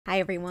Hi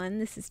everyone,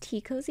 this is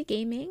Tea Cozy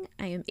Gaming.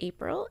 I am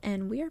April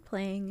and we are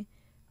playing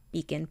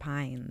Beacon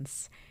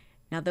Pines.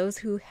 Now those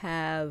who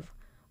have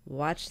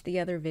watched the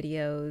other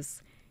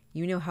videos,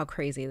 you know how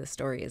crazy the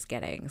story is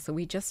getting. So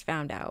we just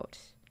found out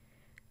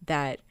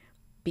that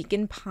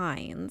Beacon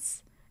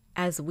Pines,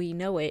 as we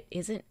know it,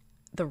 isn't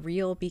the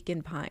real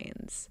Beacon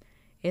Pines.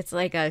 It's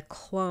like a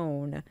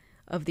clone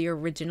of the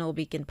original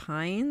Beacon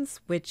Pines,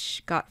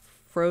 which got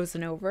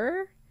frozen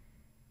over.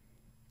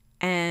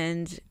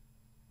 And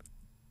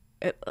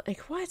like,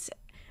 what?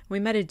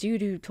 We met a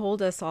dude who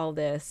told us all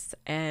this,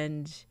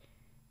 and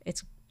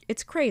it's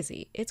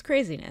crazy. It's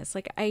craziness.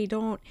 Like,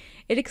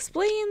 it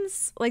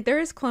explains, like, there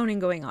is cloning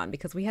going on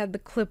because we had the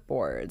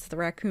clipboards, the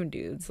raccoon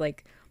dudes,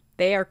 like,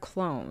 they are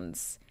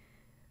clones,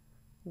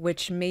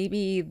 which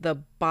maybe the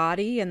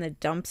body in the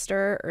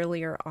dumpster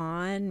earlier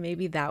on,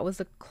 maybe that was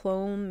a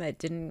clone that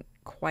didn't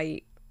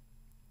quite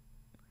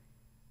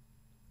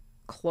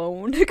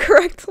cloned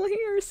correctly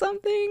or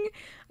something.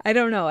 I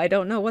don't know. I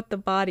don't know what the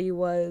body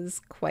was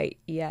quite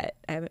yet.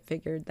 I haven't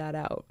figured that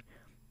out.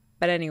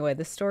 But anyway,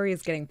 the story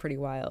is getting pretty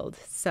wild.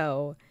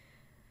 So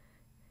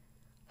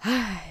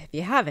if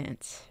you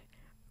haven't,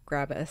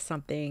 grab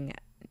something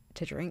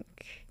to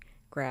drink,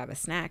 grab a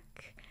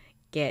snack,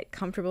 get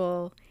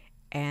comfortable,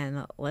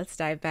 and let's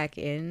dive back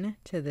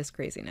into this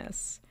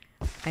craziness.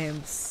 I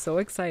am so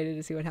excited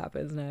to see what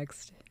happens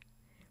next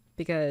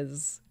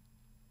because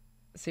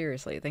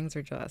seriously, things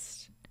are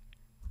just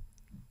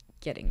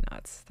getting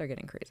nuts. They're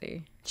getting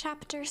crazy.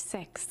 Chapter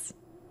 6.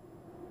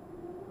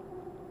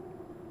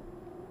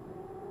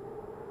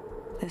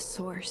 The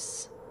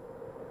Source.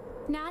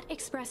 Nat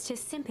expressed his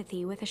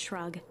sympathy with a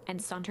shrug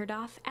and sauntered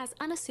off as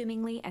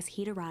unassumingly as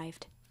he'd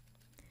arrived.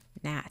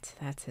 Nat,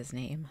 that's his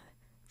name.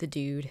 The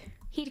dude.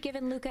 He'd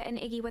given Luca and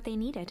Iggy what they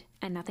needed,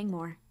 and nothing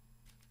more.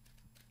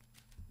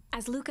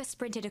 As Luca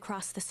sprinted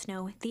across the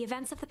snow, the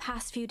events of the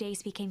past few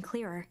days became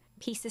clearer,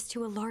 pieces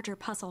to a larger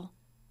puzzle.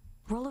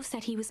 Rollo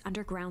said he was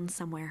underground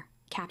somewhere,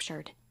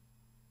 captured.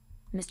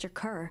 Mr.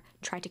 Kerr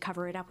tried to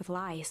cover it up with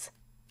lies.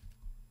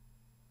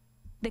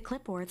 The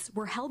clipboards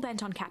were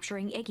hell-bent on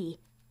capturing Iggy.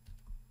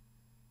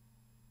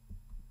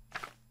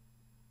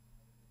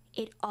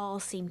 It all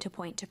seemed to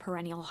point to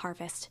perennial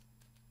harvest.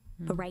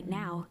 But right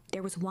now,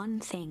 there was one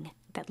thing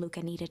that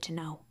Luca needed to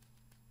know.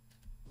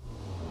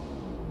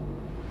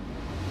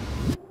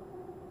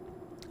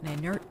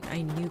 And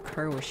I knew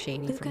Kerr was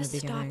shady Luca from the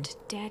beginning.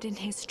 stopped dead in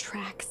his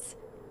tracks.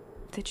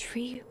 The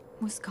tree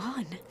was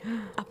gone,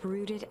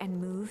 uprooted and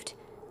moved,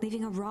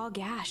 leaving a raw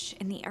gash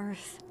in the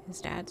earth.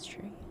 His dad's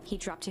tree. He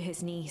dropped to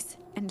his knees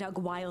and dug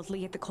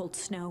wildly at the cold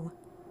snow.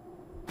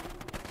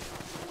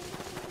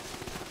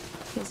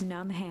 His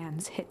numb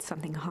hands hit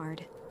something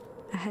hard,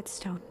 a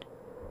headstone.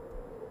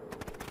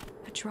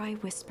 A dry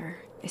whisper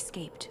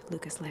escaped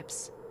Luca's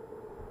lips.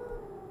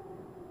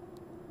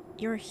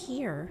 You're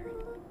here.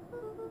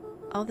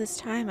 All this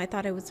time I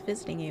thought I was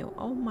visiting you.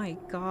 Oh my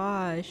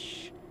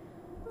gosh.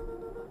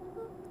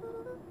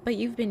 But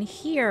you've been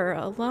here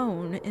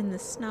alone in the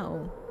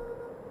snow.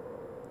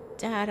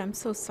 Dad, I'm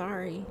so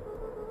sorry.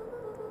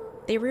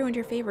 They ruined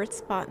your favorite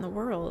spot in the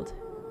world.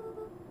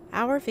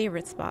 Our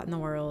favorite spot in the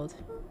world.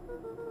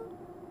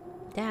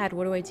 Dad,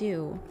 what do I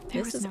do?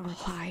 There was no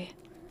reply.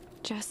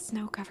 Just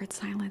snow-covered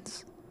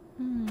silence.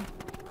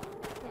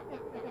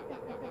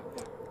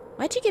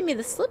 Why'd you give me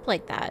the slip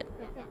like that?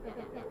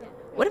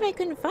 What if I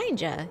couldn't find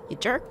you, you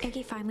jerk?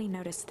 Iggy finally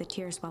noticed the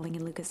tears welling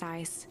in Luca's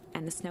eyes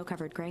and the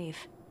snow-covered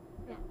grave.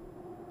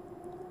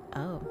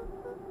 Oh.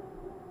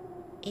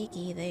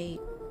 Iggy,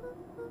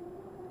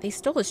 they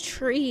stole his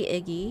tree,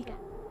 Iggy.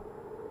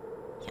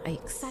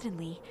 Yikes.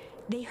 Suddenly,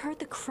 they heard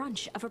the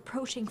crunch of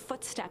approaching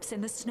footsteps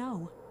in the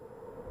snow.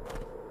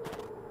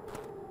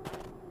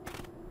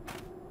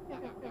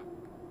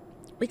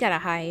 We gotta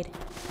hide.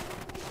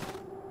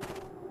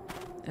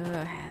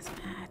 Ugh,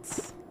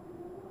 hazmats.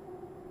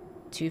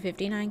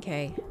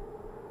 259K.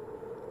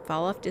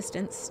 Fall off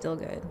distance, still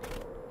good.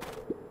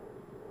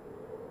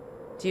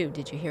 Dude,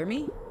 did you hear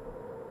me?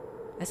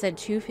 I said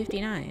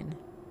 259.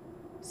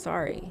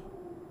 Sorry.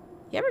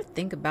 You ever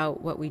think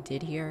about what we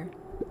did here?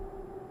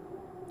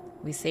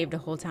 We saved a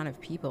whole town of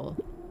people.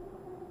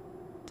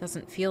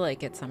 Doesn't feel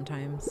like it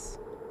sometimes.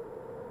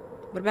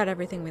 What about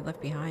everything we left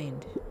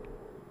behind?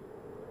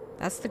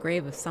 That's the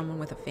grave of someone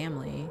with a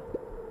family.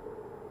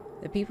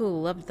 The people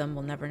who loved them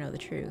will never know the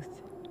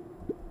truth.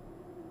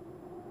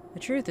 The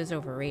truth is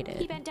overrated.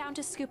 He bent down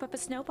to scoop up a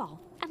snowball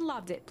and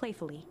lobbed it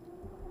playfully.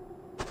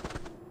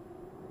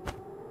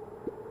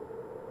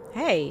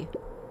 Hey,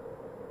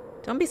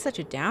 don't be such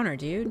a downer,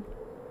 dude.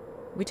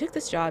 We took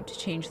this job to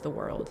change the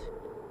world.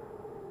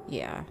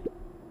 Yeah.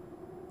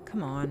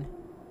 Come on.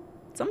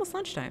 It's almost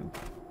lunchtime.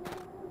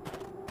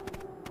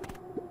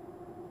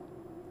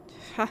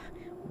 Ha,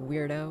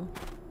 weirdo.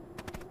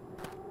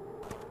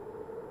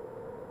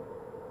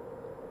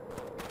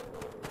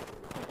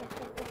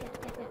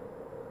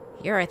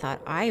 Here I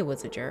thought I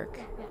was a jerk.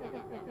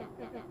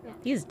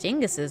 These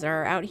dinguses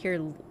are out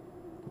here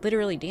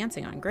literally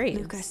dancing on graves.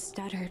 Luca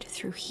stuttered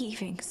through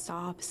heaving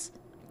sobs.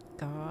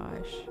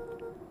 Gosh.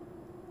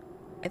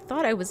 I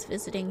thought I was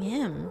visiting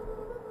him.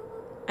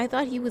 I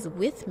thought he was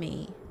with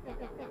me.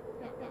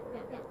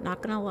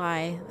 Not gonna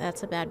lie,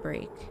 that's a bad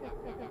break.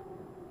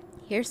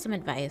 Here's some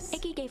advice.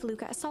 Iggy gave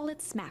Luca a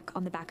solid smack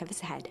on the back of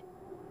his head.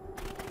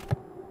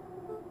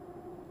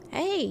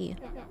 Hey!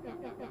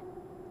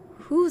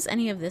 Who's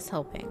any of this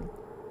helping?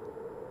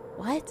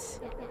 What?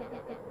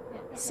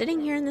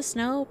 Sitting here in the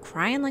snow,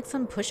 crying like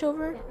some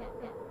pushover?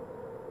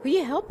 Who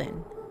you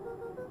helping?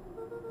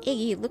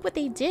 Iggy, look what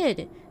they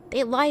did.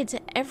 They lied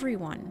to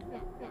everyone.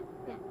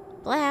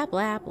 Blah,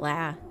 blah,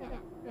 blah.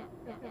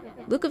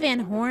 Luca Van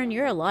Horn,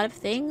 you're a lot of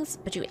things,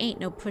 but you ain't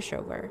no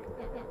pushover.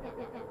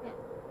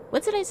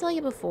 What did I tell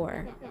you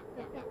before?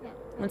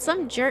 When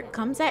some jerk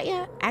comes at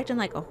you, acting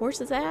like a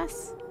horse's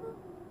ass,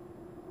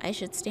 I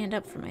should stand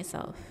up for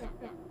myself.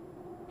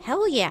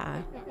 Hell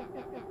yeah!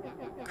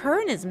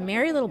 Kerr and his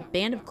merry little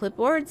band of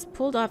clipboards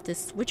pulled off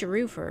this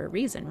switcheroo for a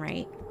reason,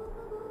 right?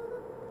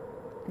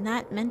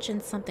 Not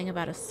mentioned something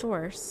about a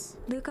source.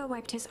 Luca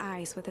wiped his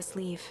eyes with a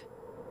sleeve.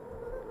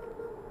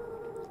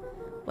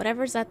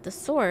 Whatever's at the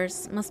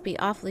source must be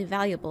awfully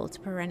valuable to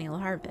Perennial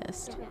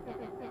Harvest.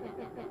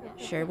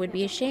 Sure would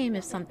be a shame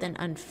if something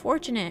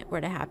unfortunate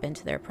were to happen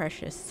to their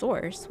precious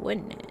source,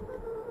 wouldn't it?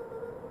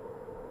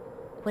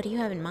 What do you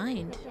have in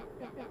mind?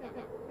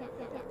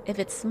 If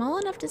it's small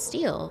enough to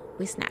steal,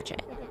 we snatch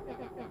it.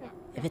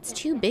 If it's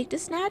too big to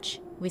snatch,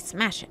 we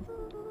smash it.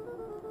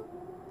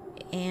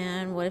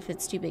 And what if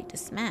it's too big to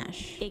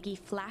smash? Iggy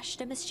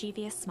flashed a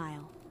mischievous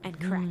smile and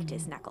cracked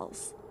his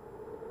knuckles.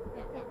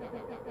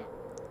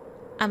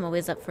 I'm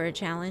always up for a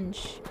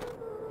challenge.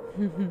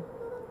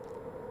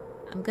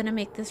 I'm gonna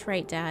make this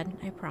right, Dad.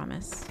 I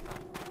promise.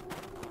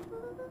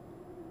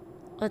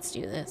 Let's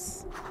do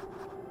this.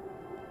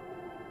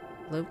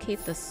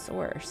 Locate the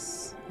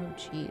source. Oh,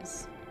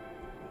 jeez.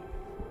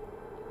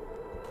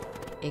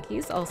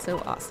 Iggy's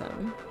also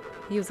awesome.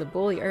 He was a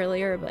bully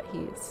earlier, but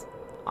he's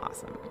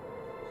awesome.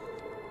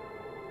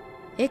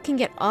 It can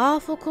get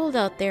awful cold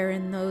out there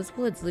in those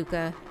woods,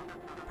 Luca.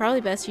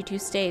 Probably best you two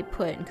stay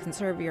put and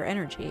conserve your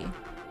energy.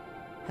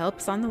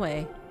 Help's on the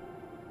way.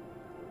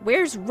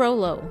 Where's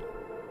Rolo?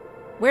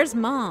 Where's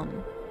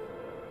Mom?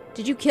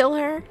 Did you kill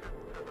her?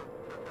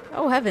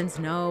 Oh heavens,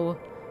 no.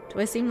 Do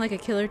I seem like a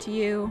killer to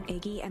you?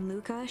 Iggy and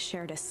Luca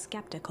shared a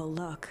skeptical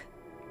look.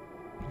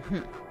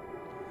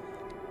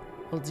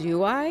 Well,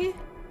 do I?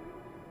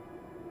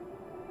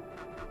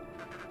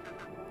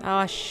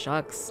 Aw,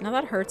 shucks. Now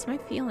that hurts my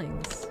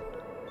feelings.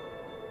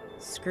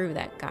 Screw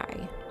that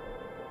guy.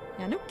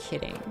 Yeah, no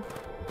kidding.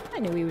 I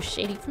knew he was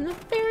shady from the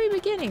very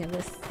beginning of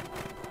this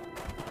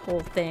whole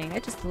thing. I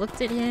just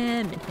looked at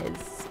him and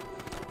his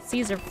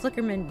Caesar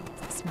Flickerman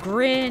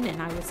grin,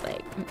 and I was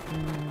like,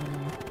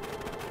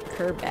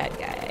 Kerr bad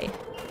guy.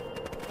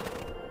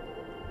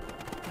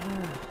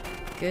 Oh,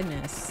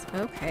 goodness.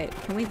 Okay,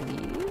 can we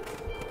leave?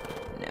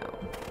 No.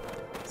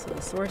 So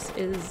the source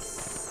is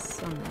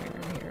somewhere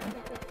here.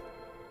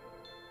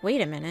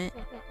 Wait a minute.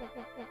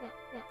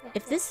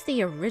 If this is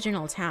the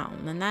original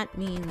town, then that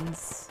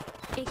means...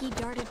 Iggy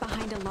darted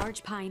behind a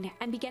large pine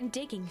and began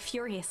digging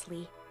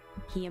furiously.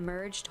 He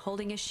emerged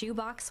holding a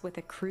shoebox with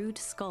a crude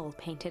skull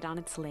painted on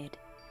its lid.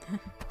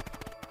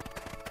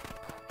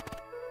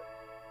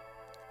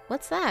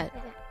 What's that?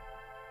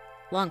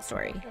 Long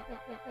story.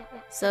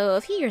 So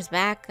a few years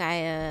back,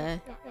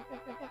 I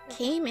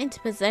came into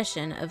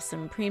possession of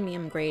some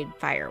premium grade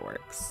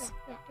fireworks.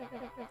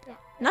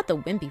 Not the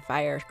wimpy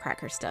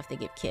firecracker stuff they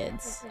give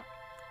kids.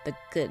 The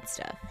good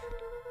stuff.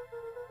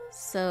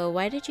 So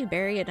why did you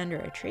bury it under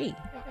a tree?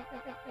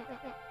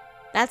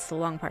 That's the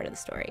long part of the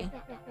story.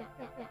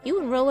 You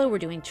and Rolo were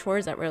doing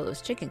chores at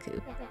Rolo's chicken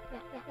coop.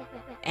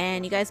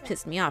 And you guys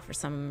pissed me off for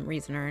some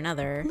reason or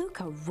another.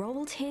 Luca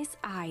rolled his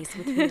eyes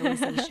with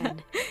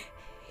realization.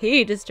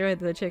 He destroyed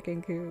the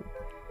chicken coop.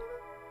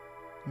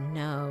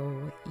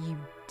 No, you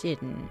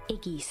didn't.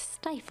 Iggy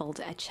stifled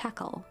a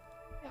chuckle.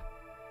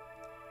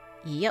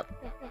 Yep.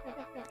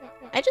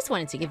 I just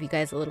wanted to give you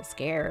guys a little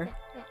scare.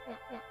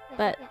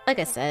 But, like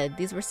I said,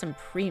 these were some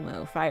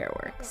primo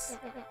fireworks.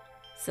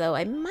 So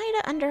I might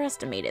have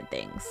underestimated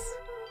things.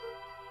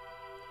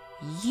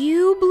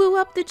 You blew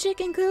up the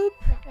chicken coop?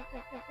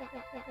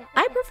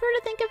 I prefer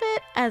to think of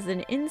it as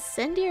an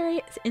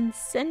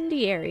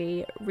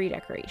incendiary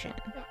redecoration.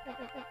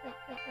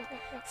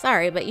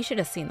 Sorry, but you should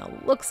have seen the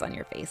looks on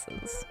your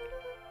faces.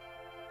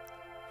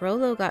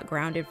 Rolo got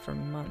grounded for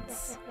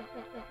months,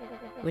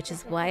 which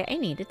is why I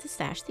needed to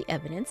stash the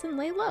evidence and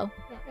lay low.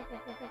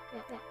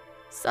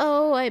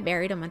 So I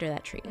buried him under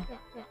that tree.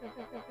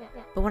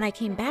 But when I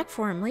came back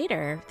for him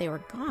later, they were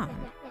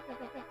gone.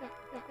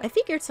 I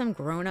figured some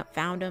grown-up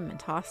found him and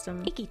tossed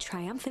him. Iggy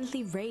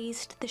triumphantly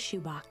raised the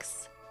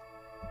shoebox.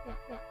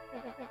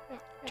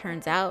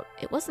 Turns out,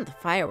 it wasn't the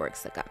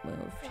fireworks that got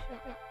moved.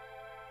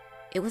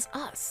 It was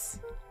us.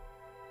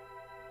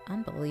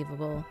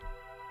 Unbelievable.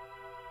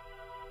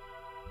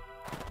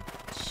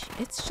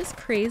 It's just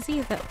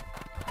crazy that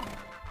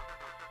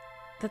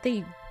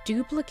they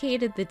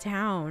duplicated the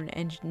town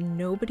and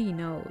nobody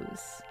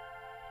knows.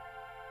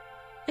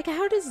 Like,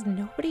 how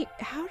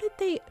did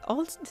they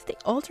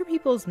alter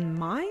people's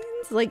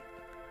minds? Like,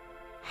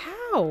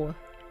 how?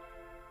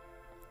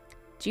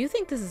 Do you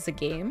think this is a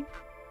game?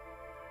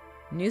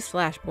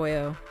 Newsflash,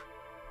 boyo.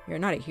 You're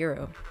not a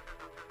hero.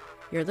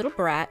 You're a little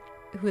brat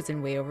who is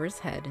in way over his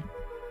head.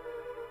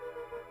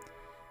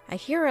 A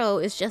hero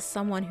is just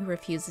someone who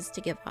refuses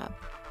to give up.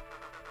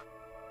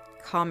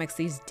 Comics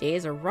these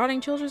days are rotting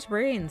children's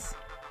brains.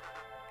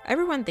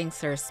 Everyone thinks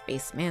they're a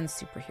spaceman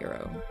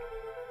superhero.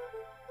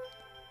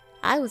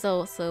 I was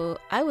always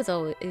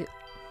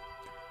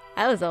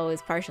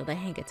partial to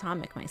Hank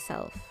Atomic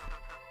myself.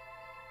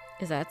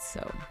 Is that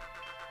so?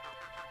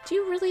 Do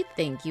you really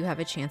think you have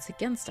a chance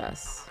against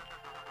us?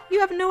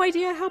 You have no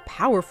idea how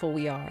powerful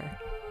we are.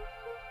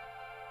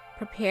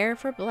 Prepare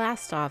for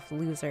blast-off,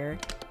 loser.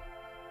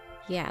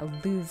 Yeah,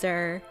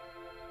 loser.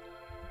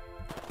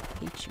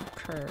 Hate you,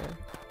 Kerr.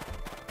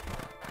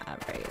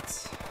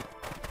 Alright.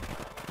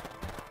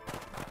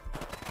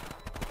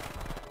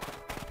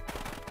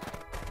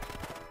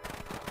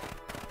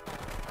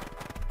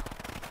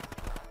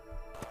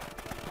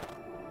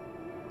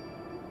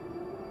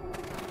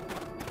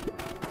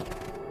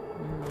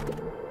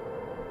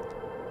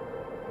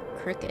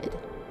 Crooked.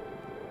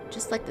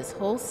 Just like this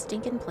whole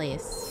stinking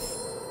place.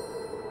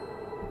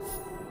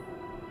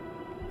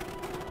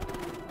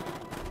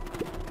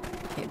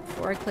 Okay,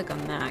 before I click on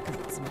that,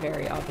 because it's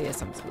very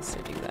obvious I'm supposed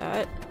to do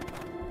that,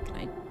 can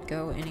I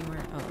go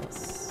anywhere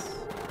else?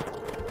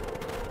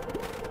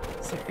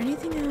 Is there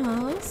anything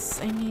else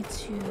I need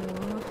to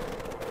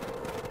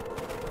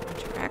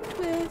interact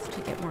with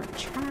to get more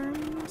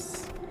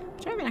charms?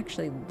 Which I haven't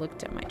actually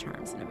looked at my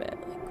charms in a bit.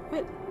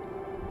 Like, what?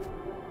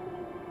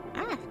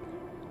 Ah!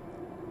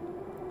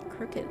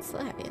 Crooked,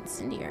 slab,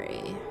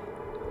 incendiary.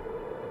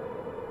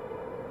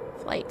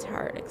 Flight,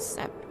 hard,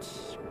 accept,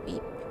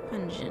 weep,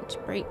 pungent,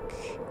 break,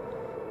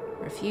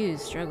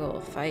 refuse,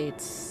 struggle,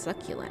 fight,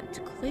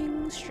 succulent,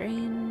 cling,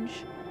 strange,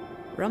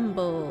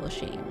 rumble,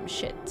 shame,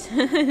 shit,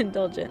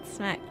 indulgent,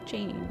 smack,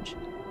 change,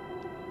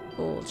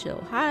 cool, chill,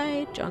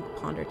 high, junk,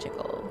 ponder,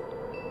 tickle.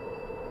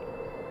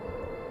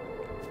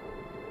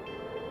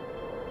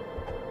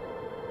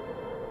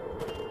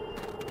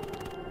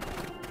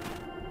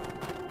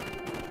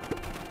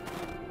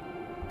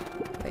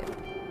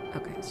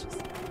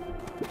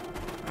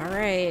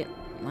 Alright,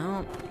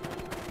 well,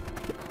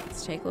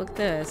 let's take a look at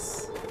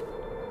this.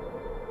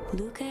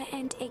 Luca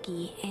and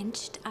Iggy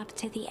inched up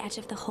to the edge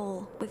of the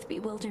hole with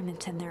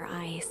bewilderment in their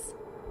eyes.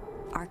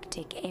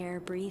 Arctic air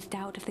breathed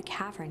out of the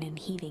cavern in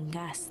heaving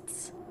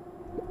gusts.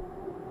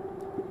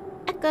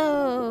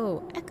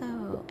 Echo!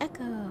 Echo!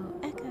 Echo!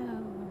 Echo!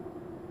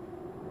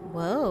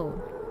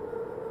 Whoa.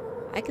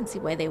 I can see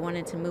why they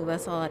wanted to move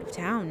us all out of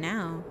town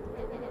now.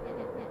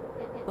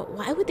 But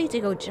why would they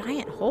dig a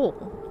giant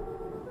hole?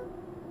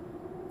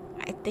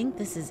 I think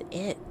this is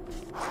it.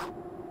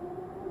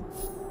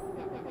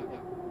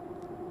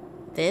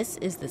 This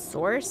is the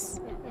source?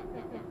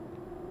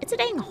 It's a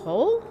dang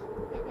hole?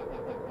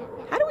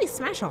 How do we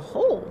smash a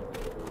hole?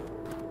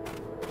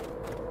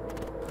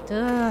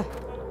 Duh.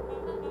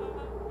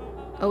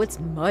 Oh, it's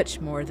much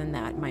more than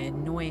that, my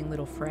annoying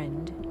little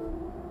friend.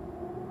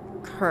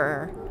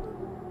 Kerr.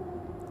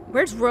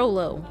 Where's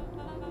Rolo?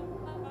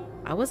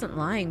 I wasn't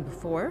lying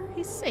before.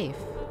 He's safe.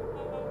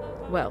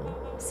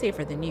 Well,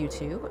 safer than you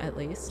two, at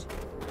least.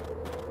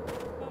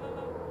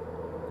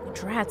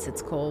 Drats,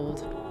 it's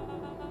cold.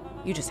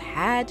 You just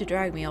had to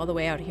drag me all the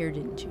way out here,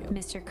 didn't you?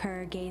 Mr.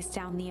 Kerr gazed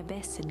down the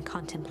abyss in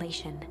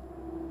contemplation.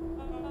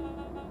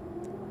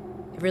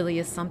 It really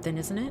is something,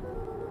 isn't it?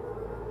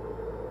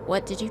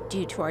 What did you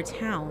do to our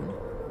town?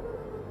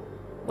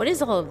 What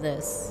is all of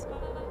this?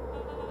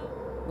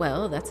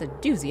 Well, that's a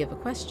doozy of a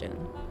question.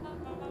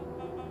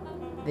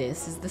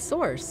 This is the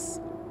source,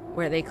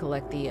 where they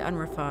collect the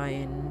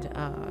unrefined,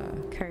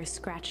 Kerr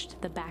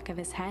scratched the back of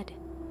his head.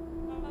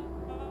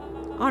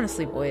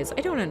 Honestly, boys,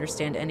 I don't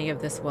understand any of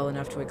this well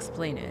enough to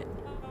explain it.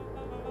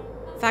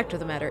 Fact of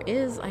the matter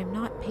is, I'm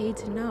not paid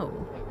to know.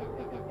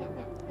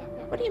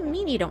 What do you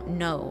mean you don't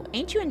know?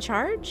 Ain't you in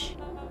charge?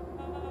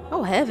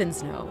 Oh,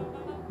 heavens no.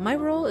 My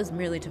role is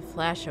merely to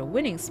flash a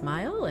winning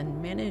smile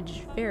and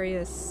manage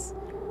various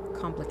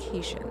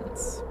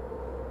complications.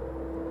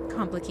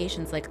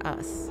 Complications like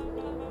us.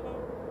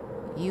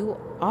 You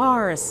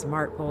are a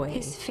smart boy.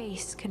 His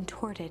face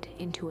contorted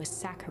into a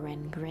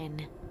saccharine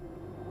grin.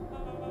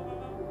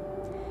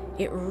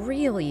 It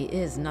really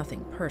is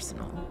nothing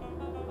personal.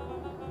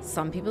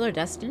 Some people are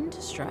destined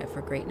to strive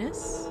for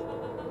greatness,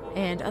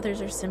 and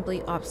others are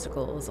simply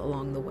obstacles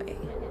along the way.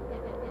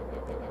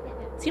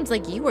 Seems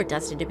like you were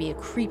destined to be a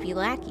creepy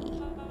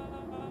lackey.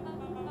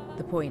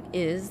 The point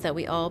is that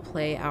we all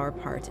play our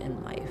part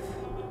in life.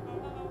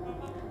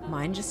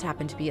 Mine just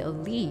happened to be a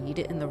lead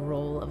in the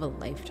role of a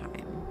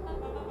lifetime.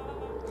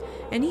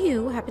 And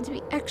you happen to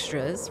be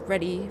extras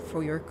ready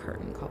for your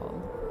curtain call.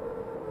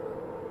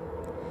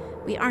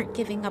 We aren't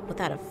giving up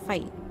without a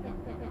fight.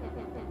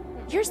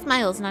 Your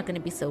smile's not going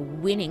to be so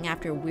winning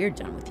after we're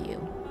done with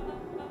you.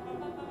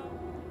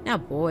 Now,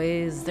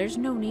 boys, there's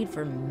no need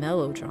for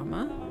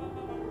melodrama.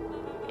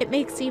 It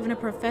makes even a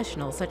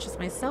professional such as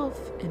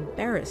myself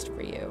embarrassed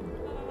for you.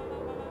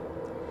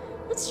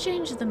 Let's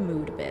change the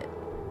mood a bit.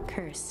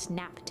 Kerr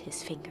snapped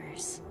his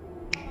fingers.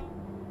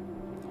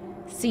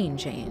 Scene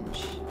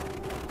change.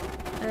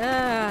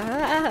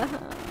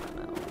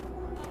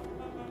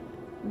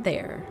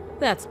 There,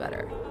 that's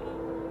better.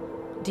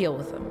 Deal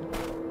with them.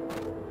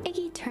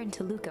 Iggy turned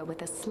to Luca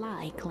with a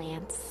sly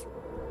glance.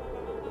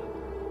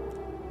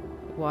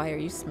 Why are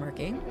you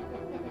smirking?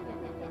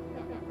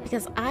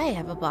 Because I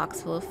have a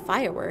box full of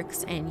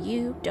fireworks and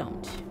you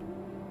don't.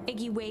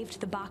 Iggy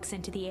waved the box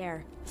into the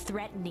air,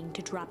 threatening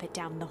to drop it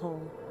down the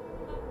hole.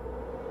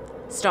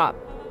 Stop.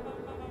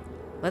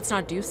 Let's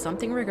not do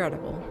something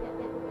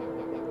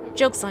regrettable.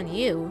 Joke's on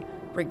you.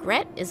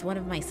 Regret is one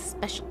of my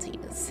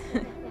specialties.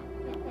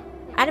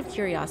 Out of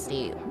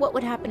curiosity, what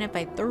would happen if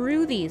I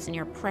threw these in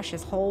your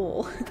precious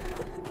hole?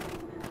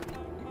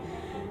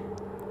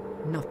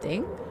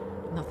 Nothing.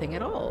 Nothing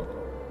at all.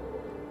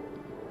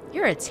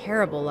 You're a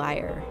terrible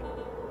liar.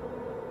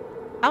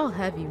 I'll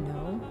have you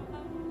know,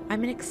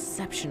 I'm an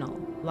exceptional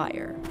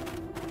liar.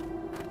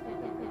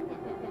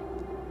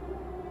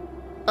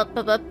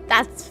 But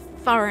that's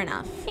far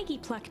enough.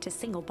 Iggy plucked a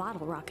single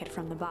bottle rocket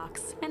from the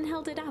box and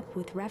held it up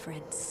with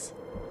reverence.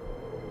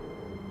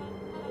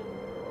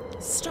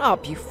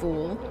 Stop, you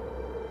fool.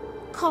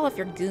 Call off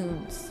your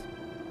goons.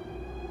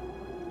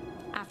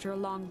 After a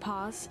long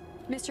pause,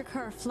 Mr.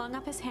 Kerr flung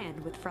up his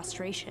hand with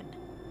frustration.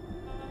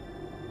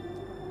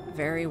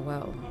 Very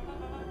well.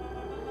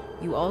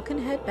 You all can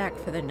head back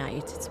for the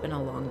night. It's been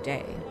a long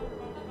day.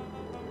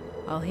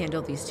 I'll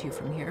handle these two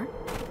from here.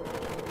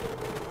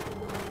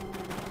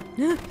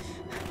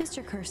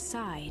 Mr. Kerr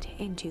sighed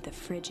into the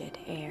frigid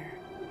air.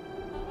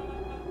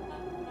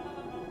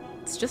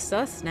 It's just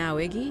us now,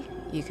 Iggy.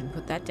 You can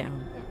put that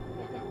down.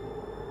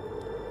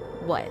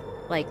 What?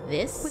 Like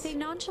this? With a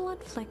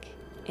nonchalant flick,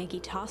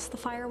 Iggy tossed the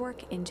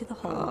firework into the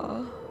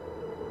hole.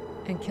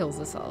 And kills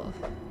us all.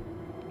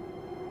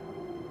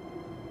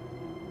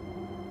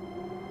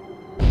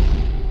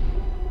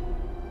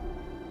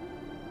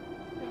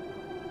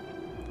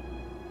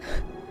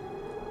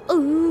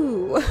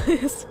 Ooh,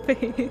 his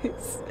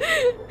face.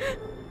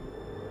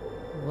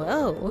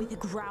 Whoa. With a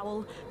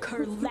growl,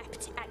 Kerr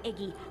leapt at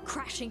Iggy,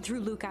 crashing through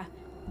Luca.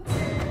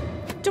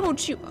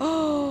 Don't you?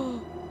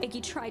 Oh.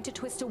 Iggy tried to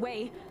twist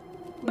away,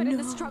 but in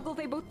the struggle,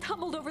 they both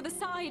tumbled over the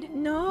side.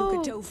 No.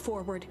 Luca dove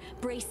forward,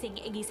 bracing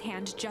Iggy's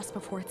hand just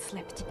before it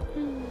slipped.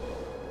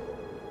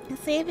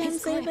 Save him,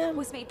 His save grip him.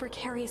 was made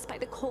precarious by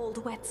the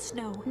cold, wet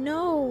snow.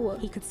 No.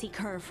 He could see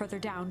Kerr further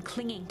down,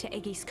 clinging to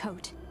Iggy's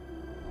coat.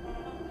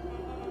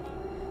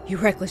 You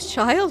reckless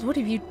child, what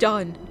have you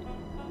done?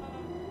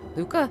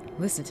 Luca,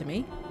 listen to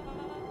me.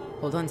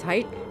 Hold on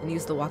tight and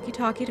use the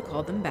walkie-talkie to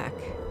call them back.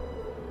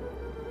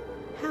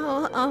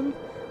 How,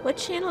 what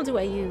channel do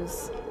I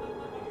use?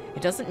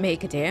 It doesn't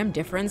make a damn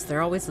difference,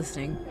 they're always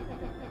listening.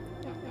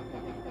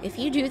 If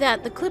you do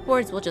that, the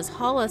clipboards will just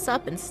haul us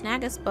up and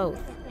snag us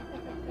both.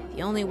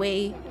 The only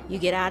way you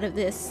get out of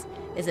this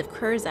is if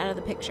Kerr's out of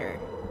the picture.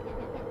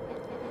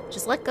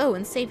 Just let go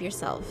and save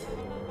yourself.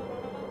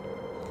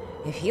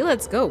 If he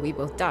lets go, we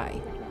both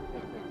die.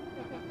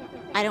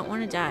 I don't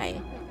want to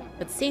die,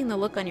 but seeing the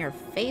look on your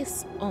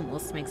face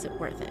almost makes it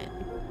worth it.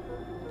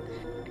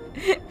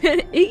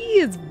 Iggy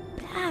is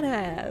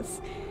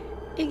badass.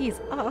 Iggy's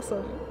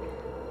awesome.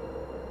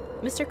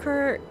 Mr.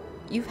 Kerr,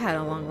 you've had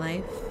a long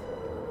life.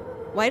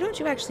 Why don't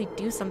you actually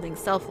do something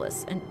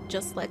selfless and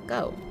just let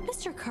go?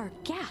 Mr. Kerr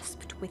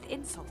gasped with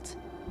insult.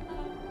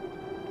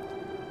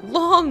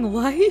 Long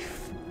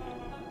life?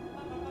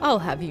 I'll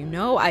have you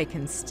know I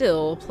can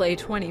still play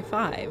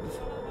 25.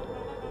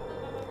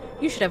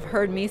 You should have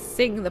heard me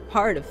sing the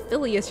part of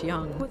Phileas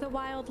Young. With a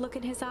wild look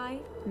in his eye,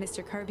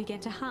 Mr. Kerr began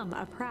to hum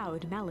a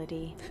proud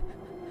melody.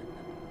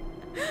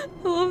 I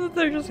love that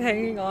they're just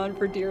hanging on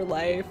for dear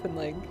life and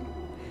like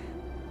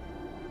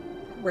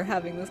we're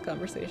having this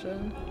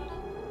conversation.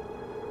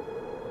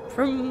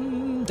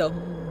 From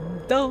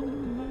dum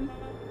dum,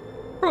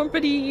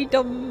 frumpity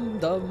dum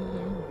dum.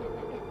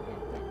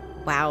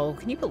 Wow,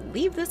 can you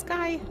believe this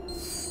guy?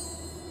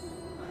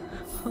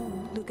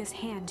 Luca's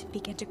hand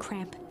began to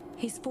cramp.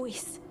 His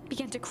voice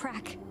began to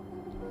crack.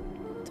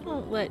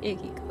 Don't let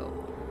Iggy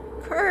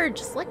go. Kerr,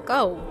 just let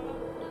go.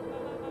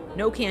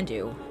 No can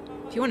do.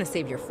 If you want to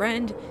save your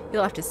friend,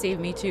 you'll have to save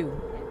me too.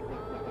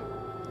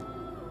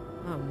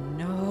 Oh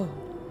no.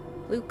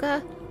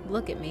 Luca,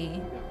 look at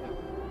me.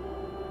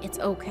 It's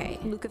okay.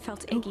 Luca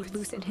felt Iggy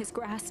loosen his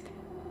grasp.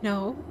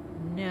 No,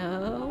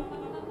 no.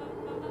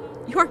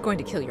 You aren't going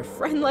to kill your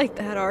friend like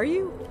that, are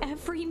you?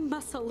 Every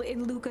muscle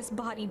in Luca's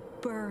body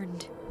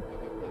burned.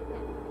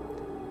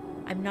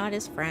 I'm not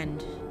his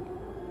friend.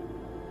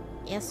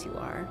 Yes, you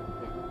are.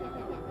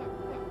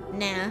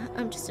 Nah,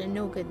 I'm just a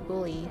no-good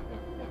bully.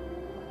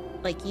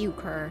 Like you,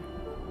 Kerr.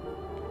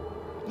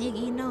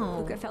 Iggy, no.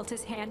 Luca felt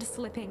his hand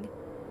slipping.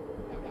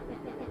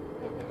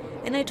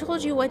 And I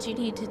told you what you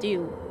need to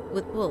do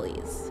with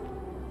bullies.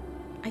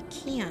 I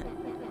can't.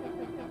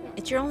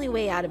 It's your only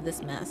way out of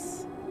this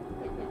mess.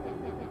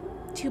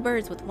 Two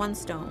birds with one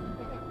stone.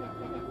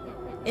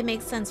 It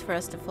makes sense for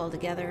us to fall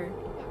together.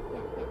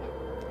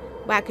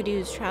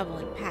 Wackadoos travel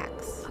in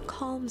packs. A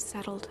calm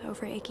settled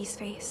over Iggy's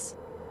face.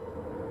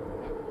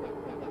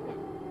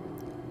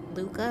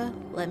 Luca,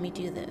 let me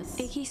do this.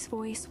 Iggy's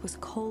voice was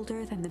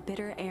colder than the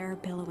bitter air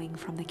billowing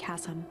from the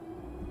chasm.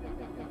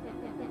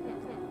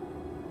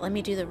 Let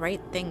me do the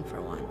right thing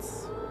for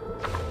once.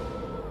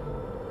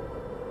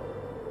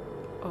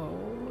 Oh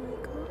my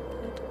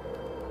god.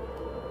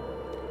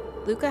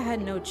 Luca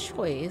had no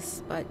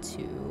choice but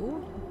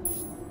to...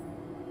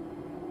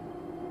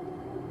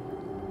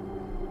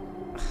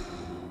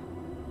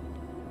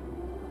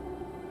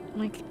 I'm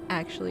like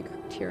actually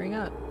tearing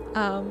up.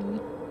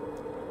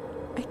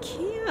 I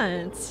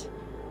can't.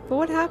 But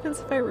what happens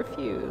if I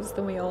refuse?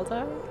 Then we all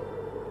die?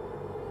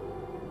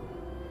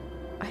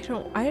 I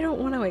don't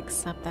want to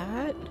accept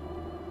that.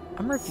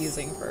 I'm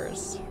refusing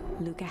first.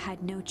 Luca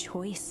had no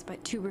choice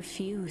but to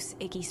refuse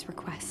Iggy's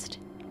request.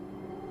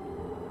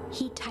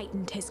 He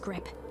tightened his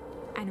grip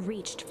and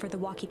reached for the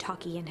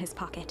walkie-talkie in his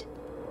pocket.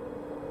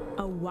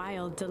 A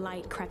wild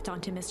delight crept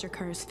onto Mr.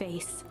 Kerr's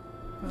face.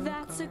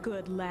 That's a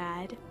good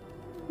lad.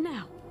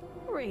 Now,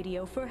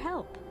 radio for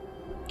help.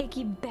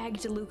 Iggy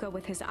begged Luca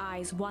with his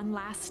eyes one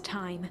last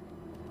time,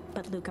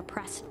 but Luca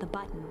pressed the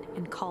button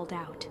and called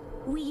out.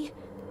 We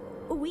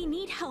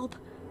need help.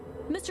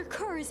 Mr.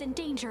 Kerr is in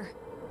danger.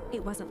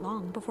 It wasn't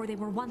long before they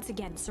were once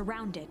again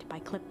surrounded by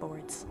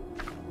clipboards.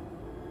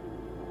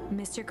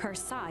 Mr. Kerr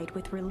sighed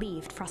with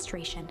relieved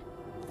frustration.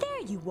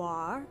 There you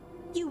are.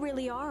 You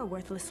really are a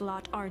worthless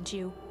lot, aren't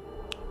you?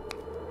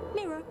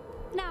 Mirror,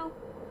 now.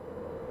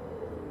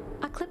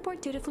 A clipboard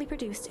dutifully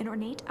produced an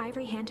ornate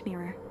ivory hand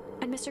mirror,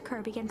 and Mr.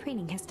 Kerr began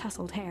preening his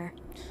tousled hair.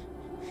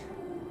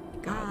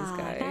 God, this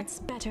guy. That's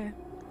better.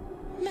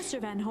 Mr.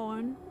 Van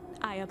Horn,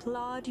 I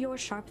applaud your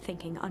sharp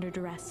thinking under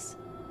duress.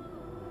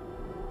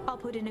 I'll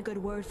put in a good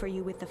word for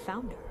you with the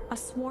founder. A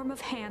swarm of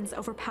hands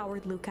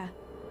overpowered Luca.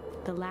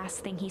 The last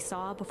thing he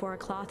saw before a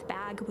cloth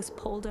bag was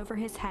pulled over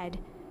his head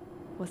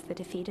was the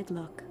defeated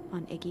look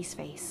on Iggy's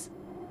face.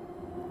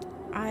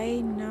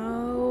 I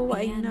know.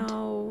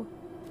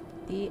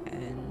 The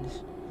end.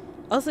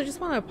 Also,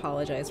 just want to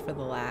apologize for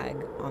the lag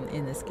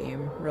in this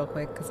game real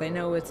quick, because I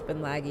know it's been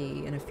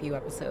laggy in a few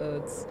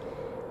episodes,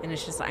 and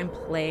it's just I'm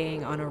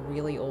playing on a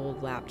really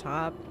old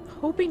laptop,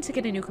 hoping to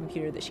get a new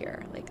computer this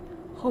year. Like,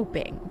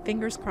 hoping.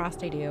 Fingers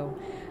crossed I do.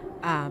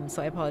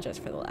 So I apologize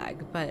for the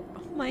lag, but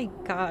oh my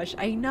gosh,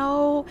 I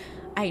know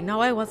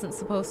I wasn't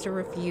supposed to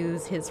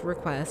refuse his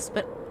request,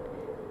 but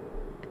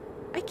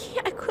I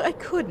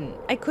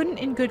couldn't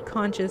in good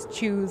conscience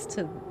choose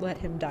to let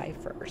him die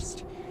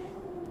first.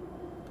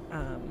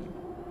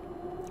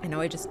 I know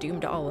I just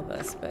doomed all of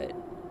us, but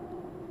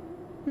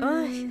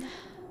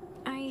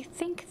I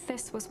think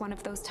this was one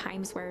of those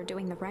times where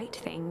doing the right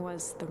thing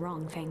was the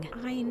wrong thing.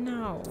 I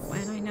know,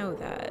 and I know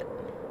that.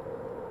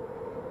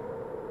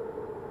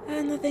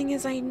 And the thing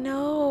is, I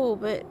know,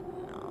 but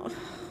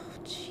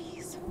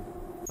jeez,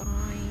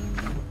 fine.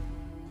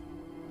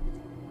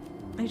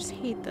 I just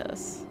hate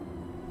this.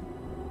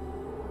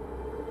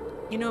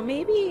 You know,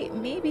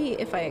 maybe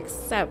if I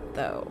accept,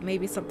 though,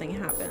 maybe something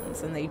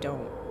happens and they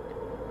don't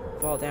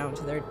fall down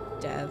to their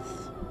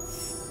death.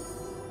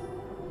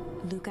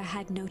 Luca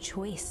had no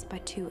choice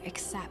but to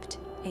accept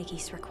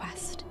Iggy's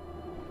request.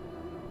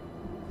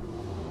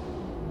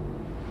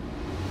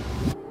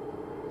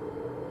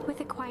 With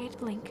a quiet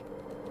blink,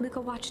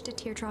 Luca watched a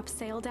teardrop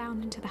sail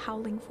down into the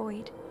howling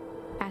void.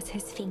 As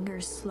his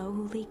fingers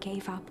slowly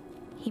gave up,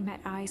 he met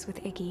eyes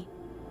with Iggy.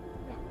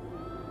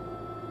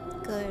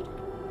 Good.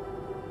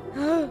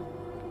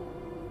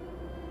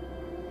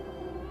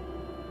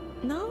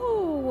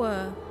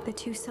 No! The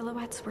two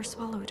silhouettes were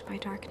swallowed by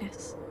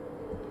darkness.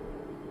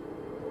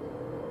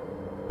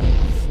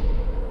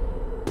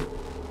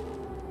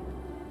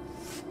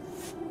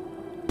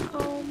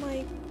 Oh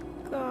my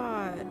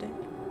god.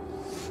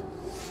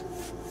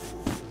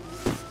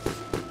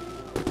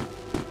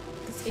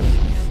 This idiot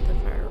has the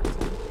fireworks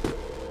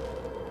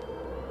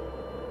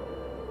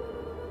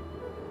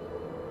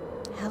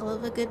on. Hell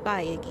of a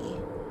goodbye, Iggy.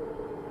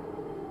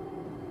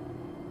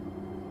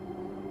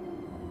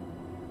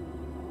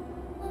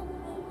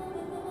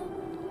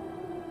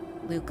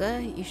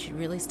 Luca, you should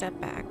really step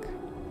back.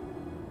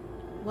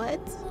 What?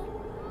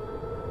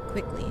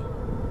 Quickly.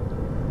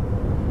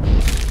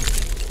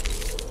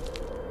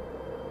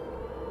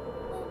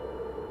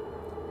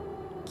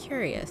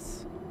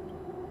 Curious.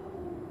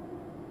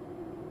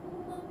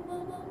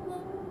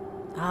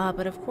 Ah,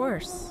 but of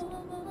course.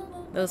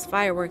 Those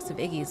fireworks of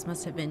Iggy's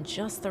must have been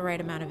just the right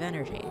amount of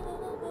energy.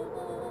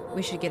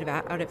 We should get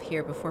out of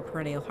here before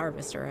perennial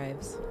harvest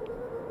arrives.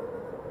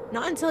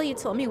 Not until you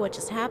told me what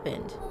just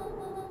happened.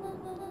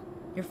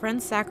 Your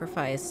friend's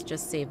sacrifice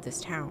just saved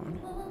this town.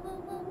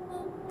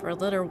 For a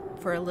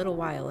little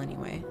while,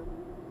 anyway.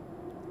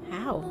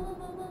 How?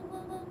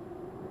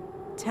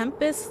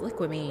 Tempest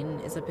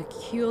liquamine is a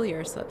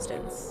peculiar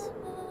substance.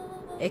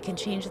 It can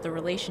change the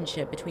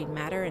relationship between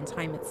matter and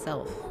time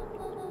itself.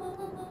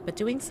 But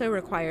doing so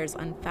requires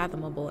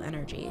unfathomable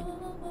energy.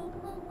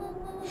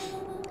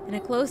 In a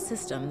closed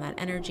system, that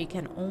energy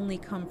can only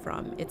come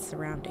from its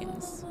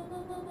surroundings.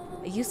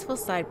 A useful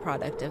side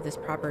product of this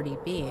property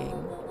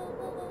being,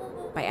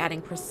 by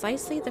adding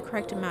precisely the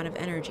correct amount of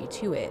energy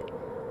to it,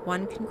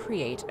 one can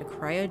create a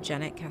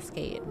cryogenic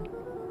cascade.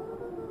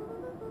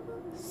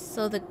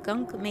 So the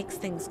gunk makes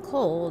things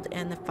cold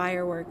and the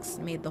fireworks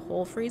made the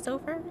hole freeze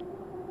over?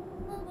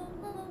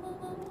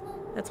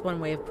 That's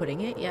one way of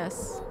putting it,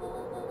 yes.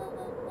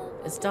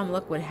 As dumb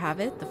luck would have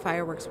it, the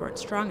fireworks weren't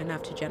strong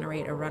enough to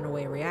generate a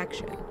runaway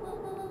reaction.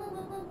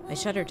 I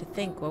shudder to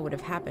think what would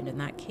have happened in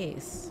that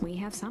case. We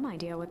have some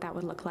idea what that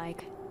would look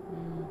like.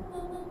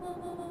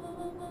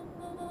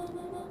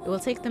 It will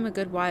take them a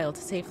good while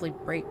to safely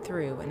break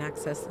through and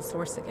access the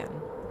source again.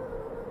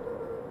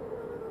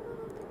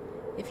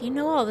 If you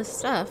know all this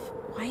stuff,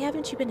 why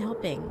haven't you been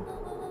helping?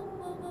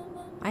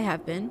 I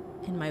have been,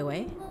 in my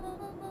way.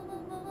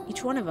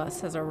 Each one of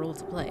us has our role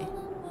to play.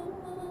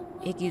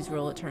 Iggy's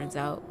role, it turns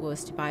out,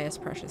 was to buy us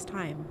precious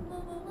time.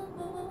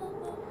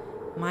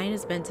 Mine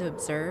has been to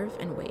observe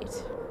and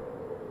wait.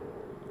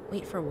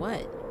 Wait for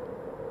what?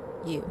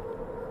 You.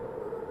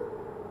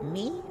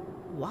 Me?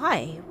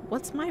 Why?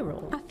 What's my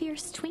role? A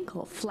fierce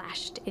twinkle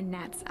flashed in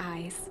Nat's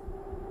eyes.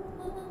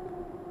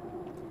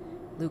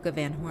 Luca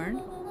Van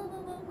Horn,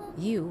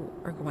 you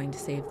are going to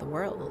save the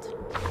world.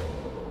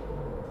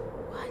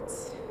 What?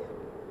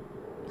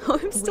 Oh,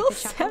 I'm still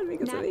sad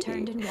because Nat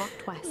turned and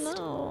walked west.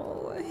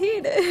 No, I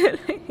hate it.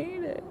 I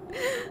hate it.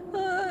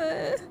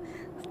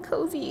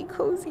 Cozy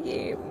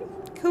game.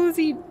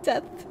 Cozy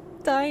death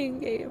dying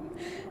game.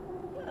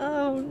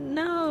 Oh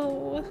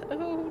no.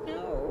 Oh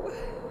no.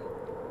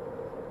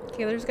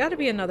 Okay, there's got to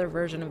be another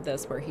version of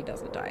this where he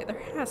doesn't die.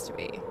 There has to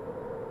be.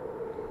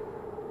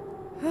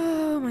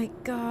 Oh my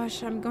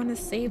gosh, I'm going to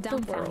save the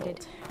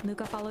world.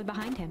 Luca followed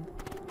behind him,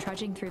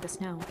 trudging through the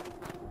snow.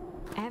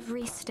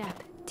 Every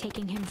step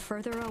taking him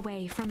further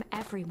away from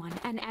everyone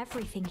and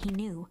everything he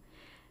knew,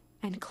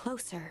 and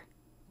closer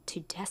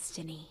to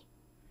destiny.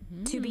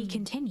 To be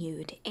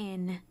continued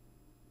in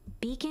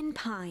Beacon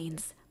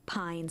Pines,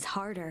 Pines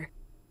Harder.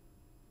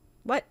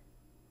 What?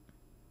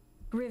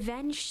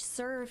 Revenge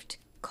served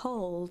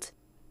cold.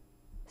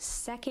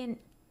 Second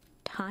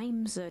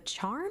time's a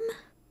charm?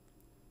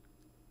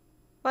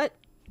 What?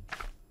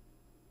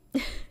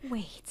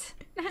 Wait,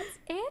 that's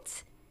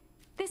it?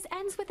 This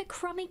ends with a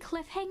crummy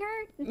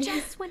cliffhanger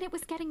just when it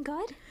was getting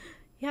good?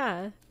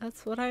 Yeah,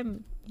 that's what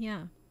I'm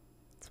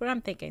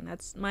thinking.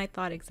 That's my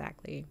thought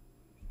exactly.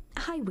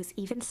 I was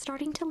even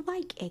starting to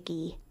like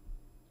Iggy.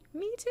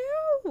 Me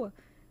too.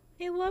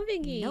 I love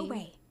Iggy. No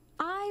way.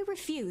 I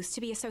refuse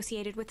to be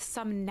associated with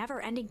some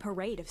never-ending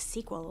parade of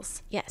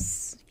sequels.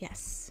 Yes,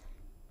 yes.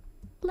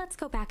 Let's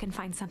go back and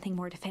find something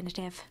more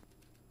definitive.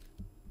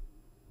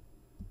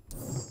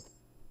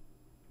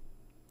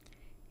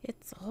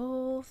 It's a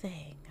whole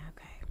thing.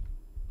 Okay.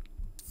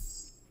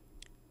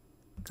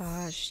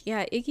 Gosh,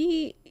 yeah,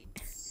 Iggy,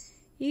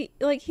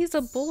 he's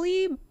a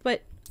bully,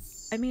 but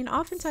I mean,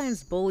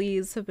 oftentimes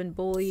bullies have been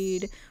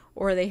bullied,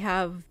 or they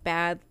have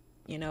bad,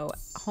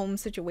 home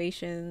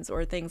situations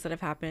or things that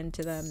have happened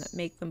to them that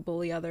make them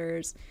bully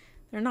others.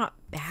 They're not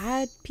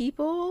bad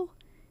people.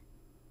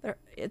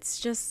 It's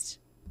just,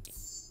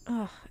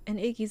 and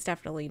Iggy's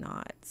definitely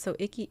not. So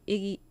Iggy.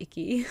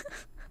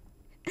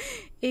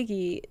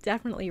 Iggy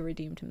definitely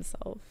redeemed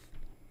himself.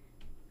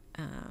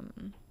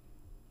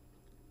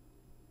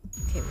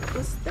 Okay, what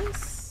was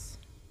this?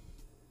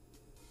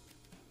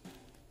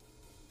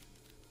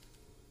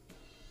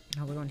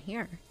 Oh, we're going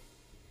here.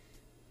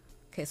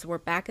 Okay, so we're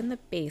back in the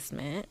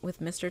basement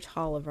with Mr.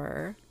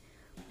 Tolliver.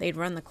 They'd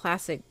run the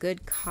classic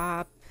good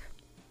cop.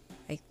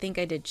 I think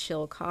I did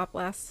chill cop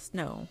last.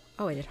 No.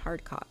 Oh, I did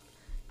hard cop.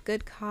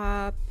 Good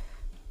cop.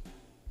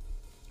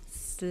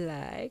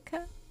 Sly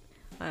cop.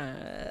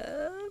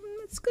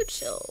 Let's go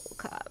chill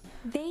cop.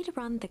 They'd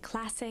run the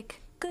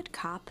classic good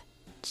cop,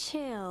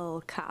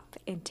 chill cop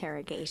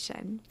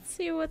interrogation. Let's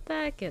see what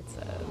that gets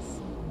us.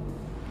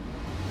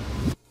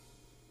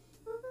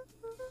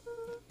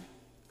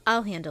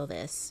 I'll handle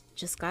this.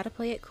 Just gotta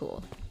play it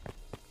cool.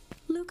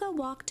 Luca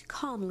walked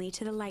calmly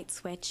to the light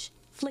switch,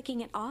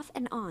 flicking it off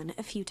and on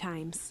a few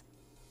times.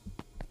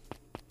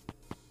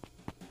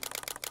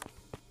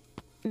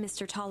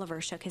 Mr.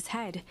 Tolliver shook his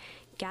head,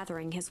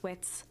 gathering his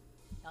wits.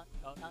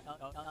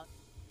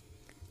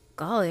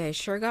 Golly, I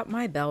sure got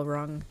my bell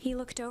rung. He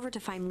looked over to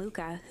find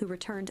Luca, who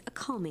returned a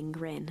calming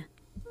grin.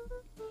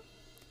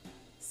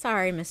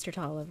 Sorry, Mr.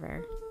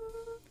 Tolliver.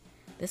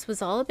 This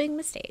was all a big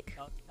mistake.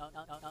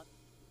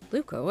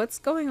 Luca, what's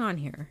going on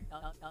here?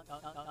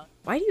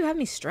 Why do you have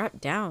me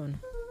strapped down?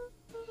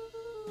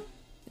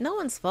 No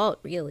one's fault,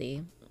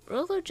 really.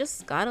 Rollo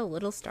just got a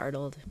little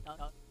startled.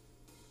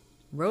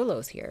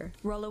 Rollo's here.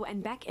 Rollo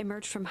and Beck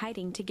emerged from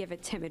hiding to give a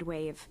timid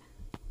wave.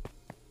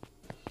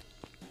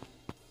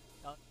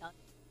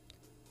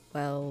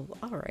 Well,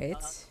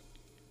 alright.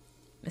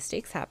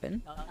 Mistakes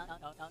happen.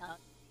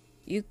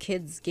 You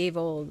kids gave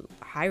old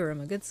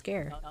Hiram a good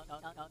scare.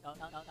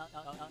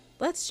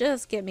 Let's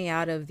just get me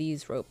out of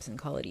these ropes and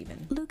call it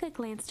even. Luca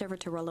glanced over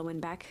to Rollo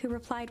and Beck, who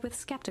replied with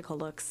skeptical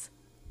looks.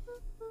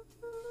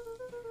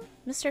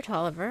 Mr.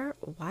 Tolliver,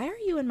 why are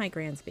you in my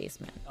grand's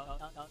basement?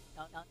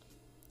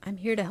 I'm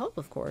here to help,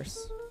 of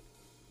course.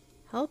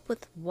 Help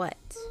with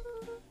what?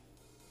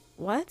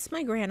 What's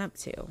my gran up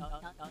to?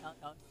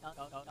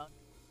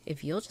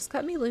 If you'll just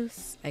cut me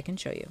loose, I can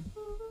show you.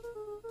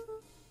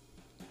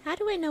 How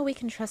do I know we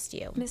can trust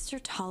you? Mr.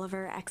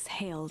 Tolliver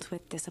exhaled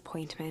with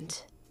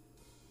disappointment.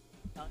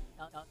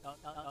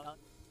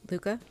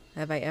 Luca,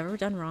 have I ever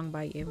done wrong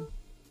by you?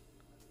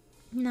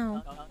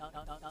 No.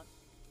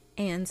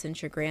 And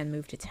since your gran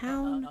moved to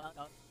town,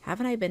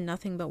 haven't I been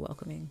nothing but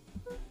welcoming?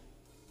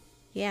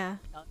 Yeah.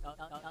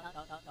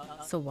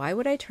 So why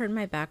would I turn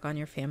my back on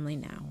your family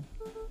now?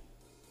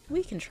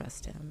 We can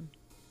trust him.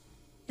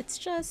 It's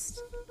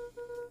just...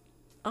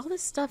 all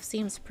this stuff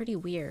seems pretty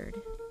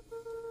weird.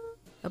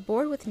 A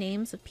board with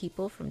names of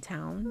people from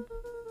town.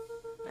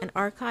 An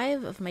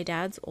archive of my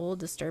dad's old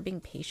disturbing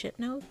patient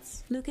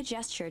notes. Luca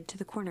gestured to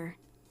the corner.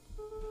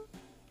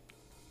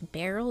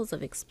 Barrels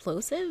of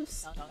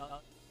explosives?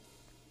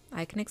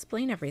 I can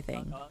explain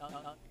everything.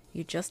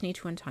 You just need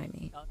to untie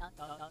me.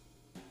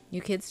 You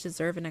kids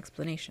deserve an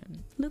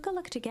explanation. Luca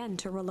looked again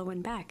to Rollo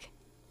and Beck.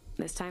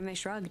 This time they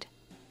shrugged.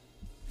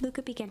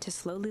 Luca began to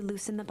slowly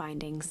loosen the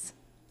bindings.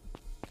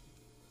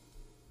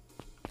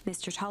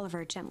 Mr.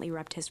 Tolliver gently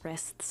rubbed his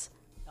wrists.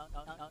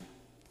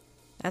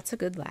 That's a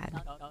good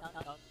lad.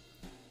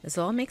 This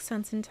all makes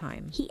sense in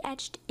time. He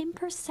edged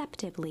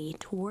imperceptibly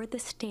toward the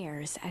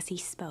stairs as he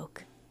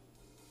spoke.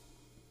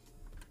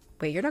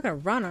 Wait, you're not gonna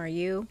run, are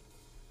you?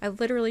 I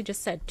literally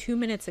just said 2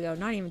 minutes ago,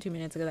 not even 2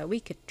 minutes ago, that we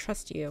could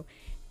trust you.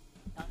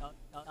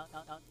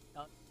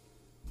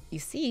 You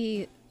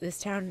see, this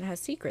town has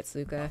secrets,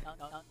 Luca.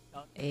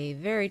 A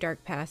very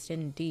dark past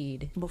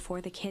indeed.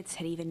 Before the kids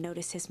had even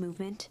noticed his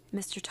movement,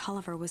 Mr.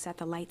 Tolliver was at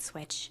the light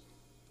switch.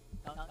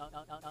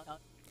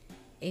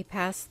 A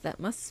past that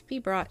must be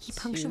brought He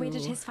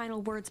punctuated his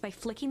final words by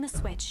flicking the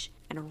switch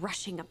and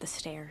rushing up the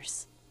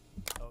stairs.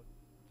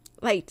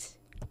 Light.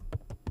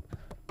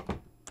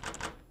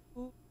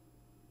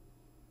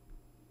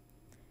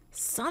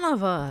 Son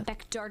of a...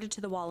 Beck darted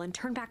to the wall and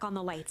turned back on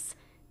the lights.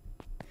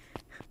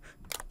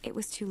 It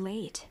was too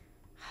late.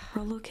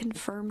 Rollo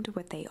confirmed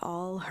what they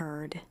all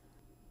heard.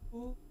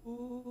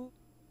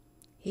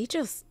 He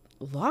just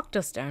locked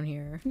us down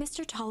here.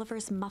 Mr.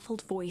 Tolliver's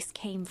muffled voice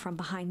came from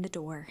behind the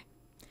door.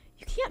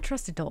 You can't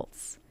trust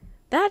adults.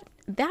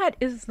 That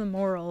is the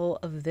moral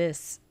of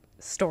this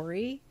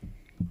story.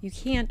 You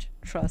can't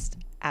trust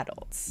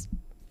adults.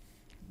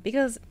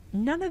 Concause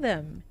none of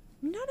them,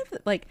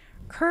 like,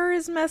 Kerr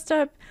is messed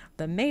up.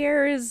 The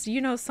mayor is,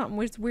 something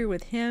was weird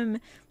with him.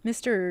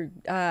 Mr.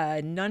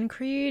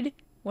 Nuncreed,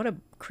 what a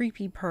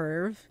creepy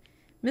perv.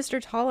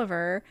 Mr.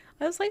 Tolliver,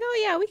 I was like,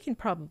 oh yeah, we can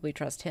probably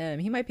trust him.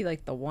 He might be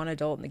like the one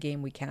adult in the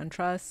game we can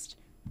trust.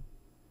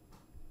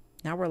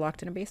 Now we're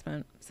locked in a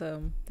basement,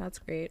 so that's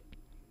great.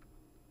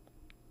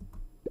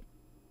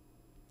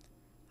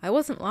 I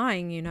wasn't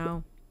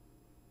lying,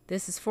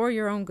 This is for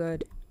your own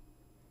good.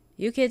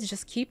 You kids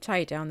just keep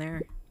tight down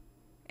there.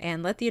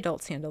 And let the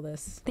adults handle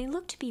this. They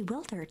looked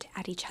bewildered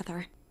at each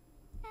other.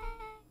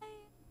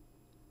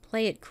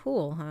 Play it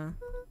cool, huh?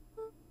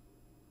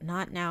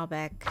 Not now,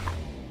 Beck.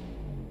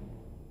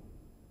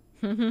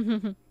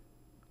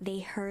 They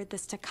heard the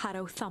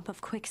staccato thump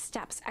of quick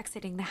steps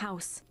exiting the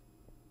house.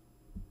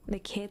 The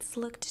kids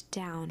looked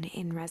down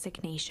in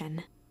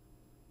resignation.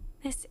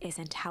 This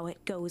isn't how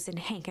it goes in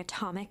Hank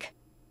Atomic.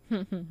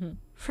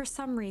 For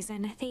some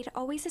reason, they'd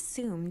always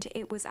assumed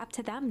it was up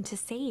to them to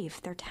save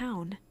their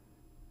town.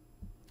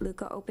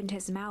 Luca opened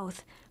his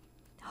mouth,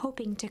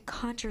 hoping to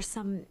conjure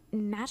some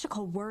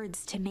magical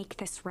words to make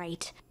this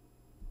right.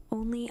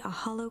 Only a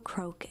hollow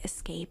croak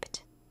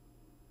escaped.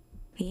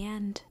 The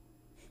end.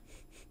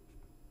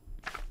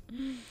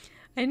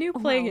 I knew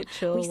playing it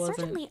chill we wasn't...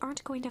 certainly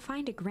aren't going to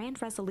find a grand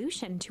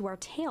resolution to our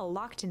tale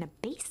locked in a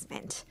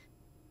basement.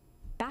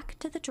 Back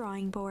to the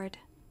drawing board.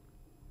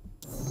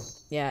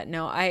 Yeah,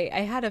 no, I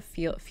had a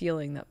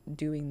feeling that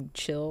doing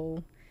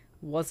chill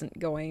wasn't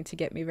going to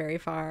get me very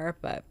far,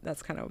 but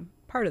that's kind of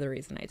part of the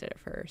reason I did it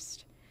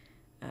first.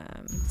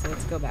 So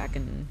let's go back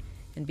and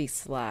be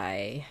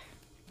sly.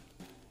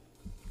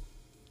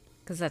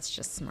 Because that's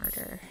just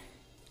smarter.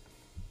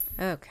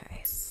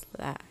 Okay,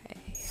 sly.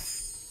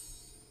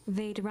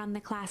 They'd run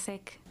the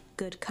classic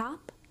good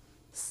cop,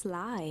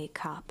 sly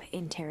cop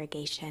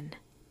interrogation.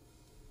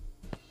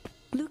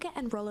 Luca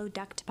and Rollo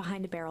ducked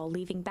behind a barrel,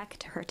 leaving Beck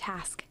to her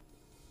task.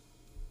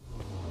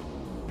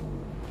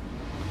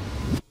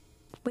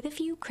 With a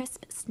few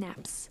crisp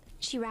snaps,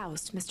 she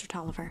roused Mr.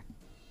 Tolliver.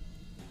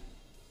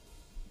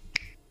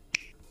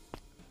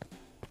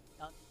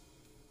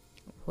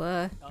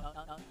 What?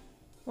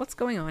 What's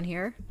going on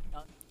here?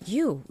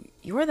 You're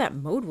that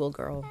Modewell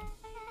girl.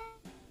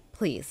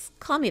 Please,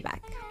 call me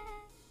back.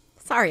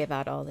 Sorry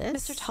about all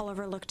this. Mr.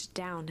 Tolliver looked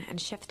down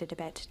and shifted a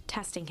bit,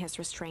 testing his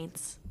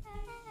restraints.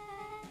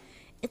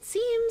 It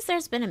seems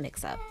there's been a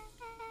mix-up.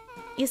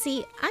 You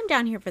see, I'm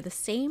down here for the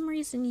same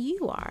reason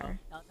you are.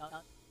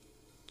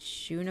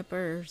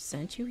 Juniper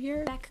sent you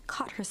here? Beck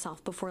caught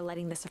herself before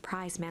letting the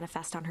surprise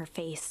manifest on her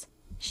face.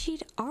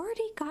 She'd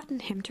already gotten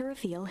him to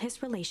reveal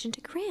his relation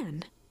to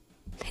Gran.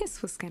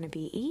 This was gonna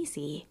be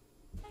easy.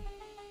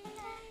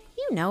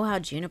 You know how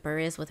Juniper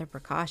is with her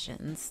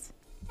precautions.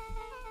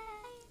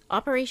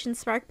 Operation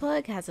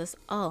Sparkplug has us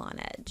all on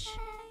edge.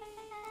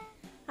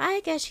 I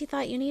guess she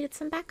thought you needed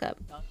some backup.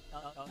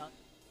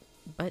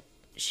 But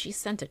she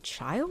sent a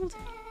child?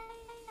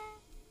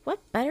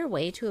 What better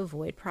way to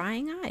avoid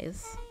prying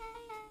eyes?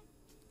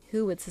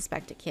 Who would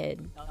suspect a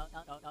kid?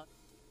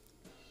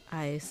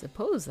 I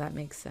suppose that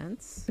makes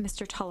sense.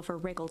 Mr. Tolliver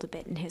wriggled a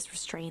bit in his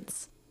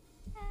restraints.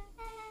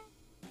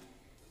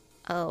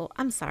 Oh,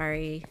 I'm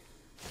sorry.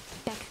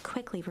 Beck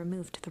quickly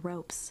removed the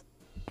ropes.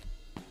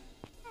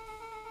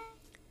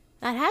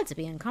 That had to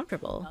be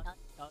uncomfortable.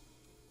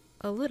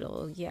 A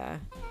little, yeah.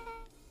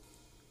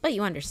 But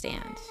you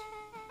understand.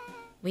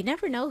 We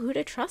never know who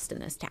to trust in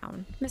this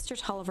town. Mr.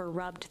 Tolliver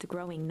rubbed the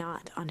growing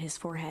knot on his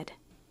forehead.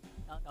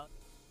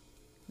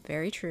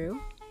 Very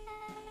true.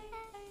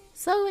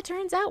 So it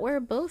turns out we're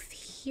both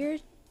here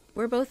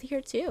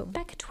too.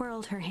 Beck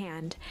twirled her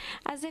hand,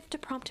 as if to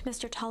prompt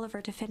Mr.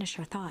 Tolliver to finish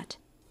her thought.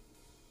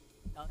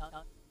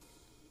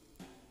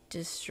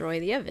 Destroy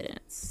the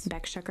evidence.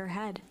 Beck shook her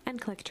head and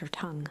clicked her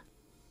tongue.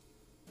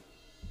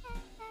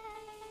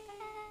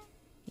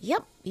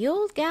 Yep, the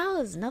old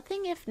gal is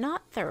nothing if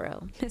not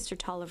thorough. Mr.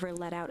 Tolliver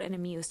let out an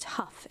amused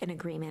huff in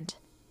agreement.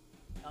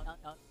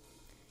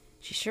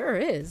 She sure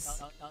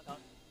is.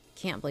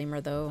 Can't blame her,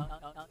 though.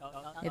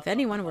 If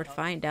anyone were to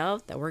find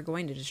out that we're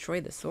going to destroy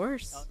the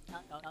source,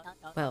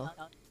 well,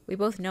 we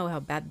both know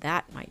how bad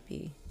that might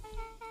be.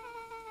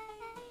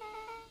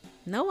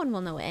 No one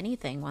will know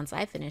anything once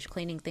I finish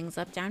cleaning things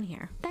up down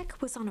here.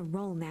 Beck was on a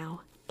roll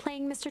now,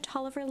 playing Mr.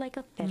 Tolliver like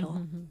a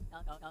fiddle.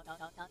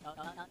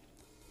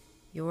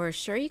 You're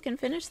sure you can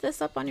finish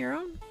this up on your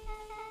own?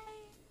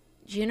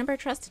 Juniper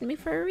trusted me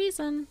for a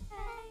reason.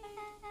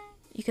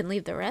 You can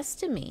leave the rest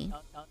to me.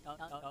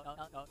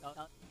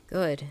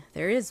 Good.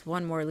 There is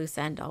one more loose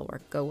end I'll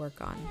go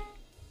work on.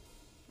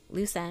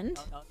 Loose end?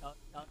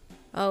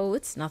 Oh,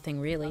 it's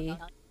nothing really.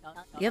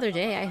 The other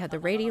day I had the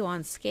radio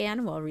on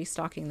scan while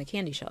restocking the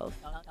candy shelf.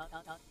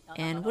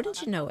 And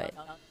wouldn't you know it,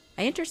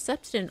 I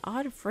intercepted an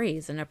odd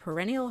phrase in a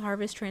perennial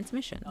harvest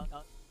transmission.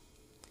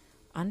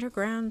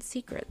 Underground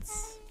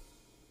secrets.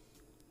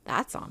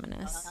 That's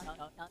ominous.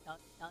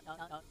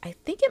 I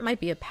think it might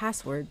be a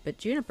password, but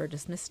Juniper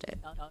dismissed it.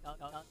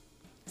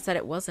 Said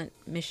it wasn't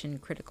mission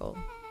critical.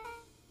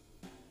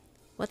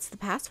 What's the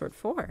password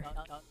for?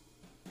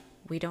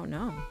 We don't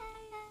know.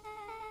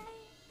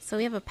 So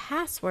we have a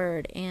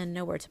password and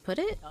nowhere to put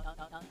it?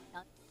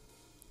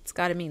 It's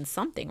gotta mean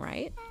something,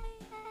 right?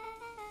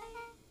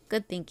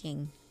 Good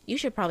thinking. You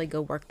should probably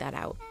go work that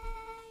out.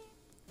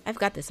 I've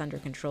got this under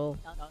control.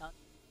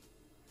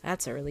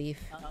 That's a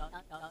relief.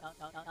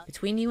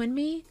 Between you and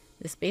me,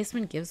 this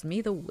basement gives me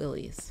the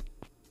willies.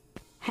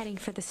 Heading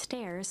for the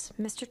stairs,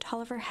 Mr.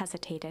 Tolliver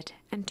hesitated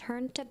and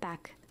turned to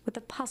Beck with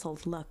a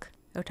puzzled look.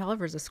 Oh,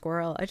 Tolliver's a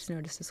squirrel. I just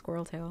noticed a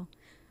squirrel tail.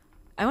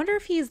 I wonder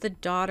if he's the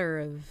daughter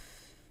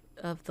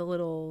of the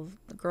little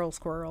girl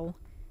squirrel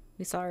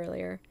we saw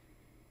earlier.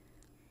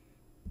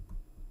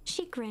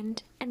 She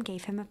grinned and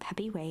gave him a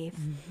peppy wave.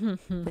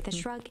 With a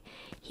shrug,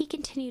 he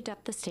continued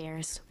up the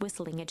stairs,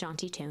 whistling a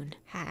jaunty tune.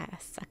 Ha,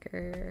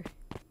 sucker.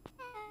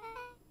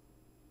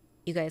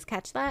 You guys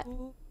catch that?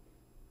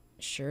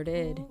 Sure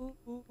did.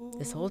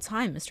 This whole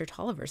time, Mr.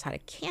 Tolliver's had a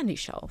candy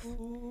shelf.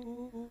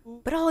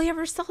 But all he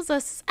ever sells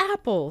us is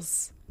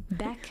apples.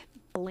 Beck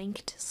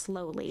blinked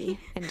slowly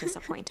in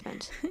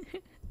disappointment.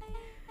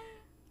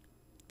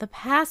 The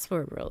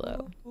password,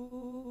 Rollo.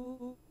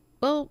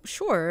 Well,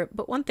 sure,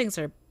 but once things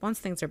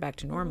are back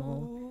to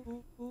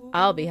normal,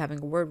 I'll be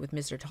having a word with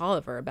Mr.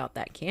 Tolliver about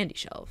that candy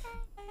shelf.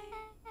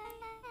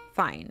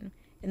 Fine.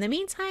 In the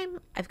meantime,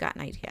 I've got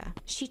an idea.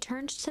 She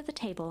turned to the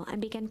table and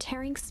began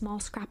tearing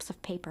small scraps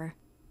of paper.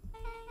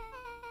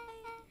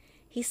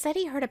 He said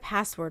he heard a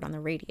password on the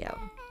radio.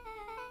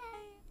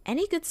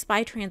 Any good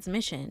spy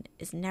transmission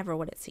is never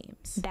what it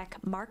seems. Beck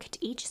marked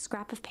each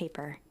scrap of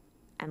paper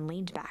and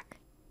leaned back.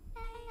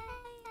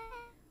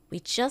 We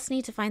just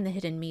need to find the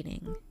hidden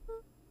meaning.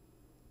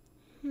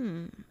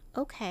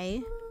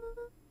 Okay.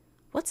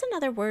 What's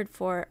another word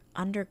for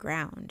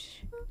underground?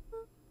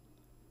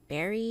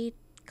 Buried?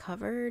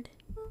 Covered?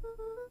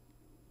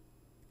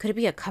 Could it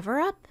be a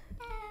cover-up?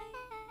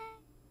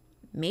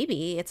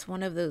 Maybe it's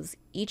one of those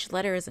each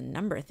letter is a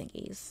number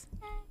thingies.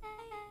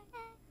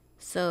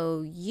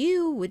 So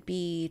U would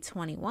be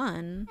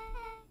 21,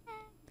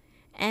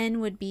 N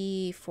would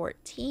be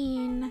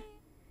 14,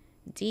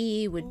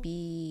 D would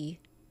be...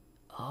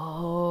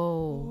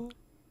 Oh,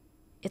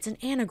 it's an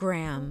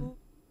anagram.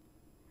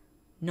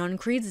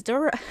 Nuncreed's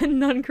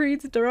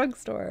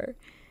drugstore.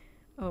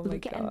 Oh my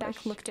Luca gosh. and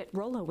Beck looked at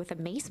Rollo with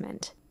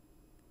amazement.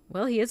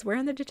 Well, he is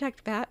wearing the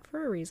detective hat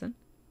for a reason.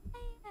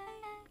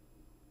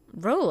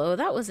 Rollo,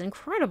 that was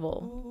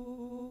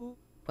incredible.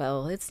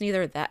 Well, it's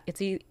neither that.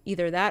 It's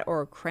either that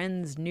or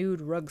Kren's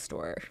nude rug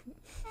store.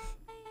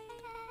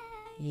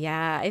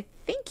 Yeah, I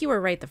think you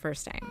were right the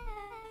first time.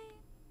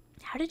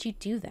 How did you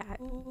do that?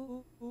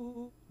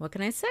 What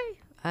can I say?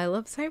 I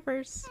love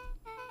ciphers.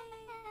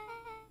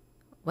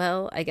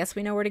 Well, I guess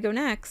we know where to go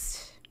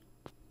next.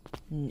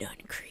 Nun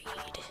Creed.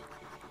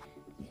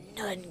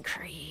 Nun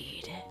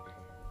Creed.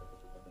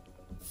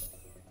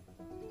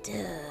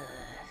 Duh.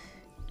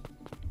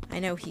 I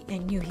knew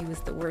he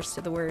was the worst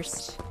of the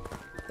worst.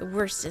 The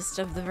worstest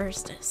of the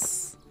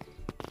worstest.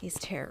 He's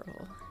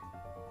terrible.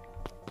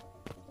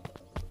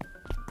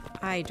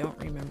 I don't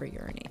remember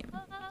your name.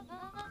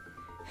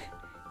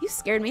 You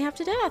scared me half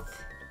to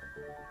death.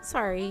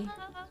 Sorry.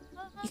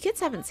 You kids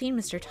haven't seen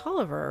Mr.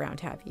 Tolliver around,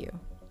 have you?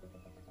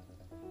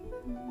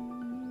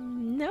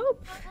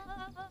 Nope.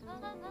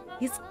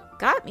 He's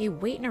got me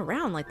waiting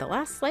around like the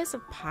last slice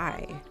of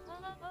pie.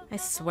 I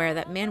swear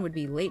that man would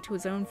be late to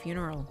his own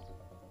funeral.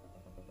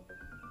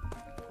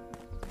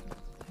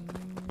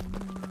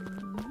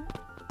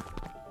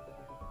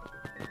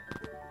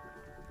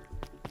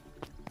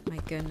 My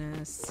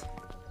goodness.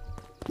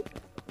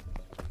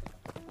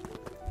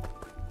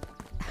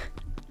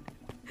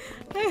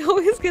 I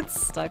always get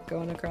stuck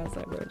going across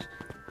that bridge.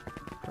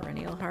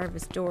 Perennial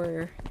harvest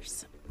door.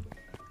 There's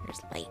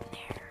light in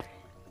there.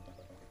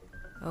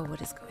 Oh,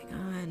 what is going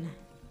on?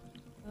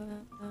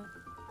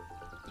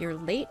 You're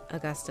late,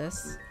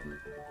 Augustus.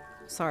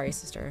 Sorry,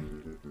 sister.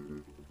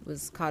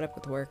 Was caught up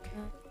with work.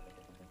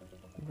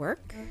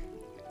 Work?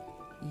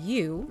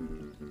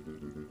 You?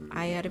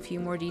 I had a few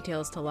more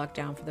details to lock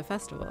down for the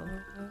festival.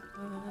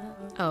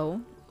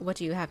 Oh, what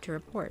do you have to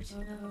report?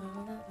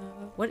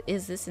 What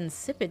is this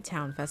Insipid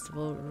Town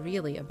festival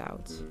really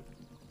about?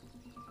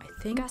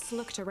 Gus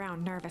looked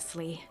around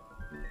nervously.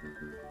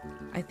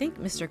 I think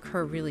Mr.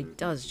 Kerr really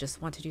does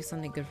just want to do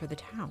something good for the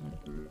town.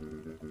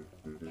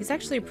 He's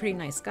actually a pretty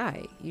nice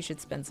guy. You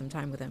should spend some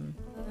time with him.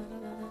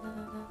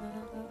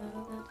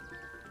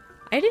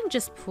 I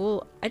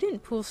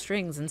didn't pull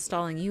strings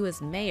installing you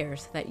as mayor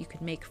so that you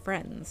could make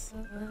friends.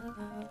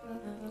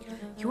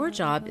 Your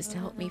job is to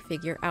help me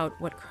figure out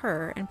what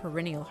Kerr and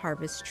Perennial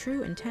Harvest's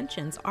true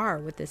intentions are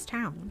with this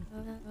town.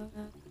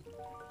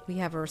 We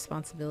have a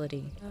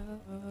responsibility.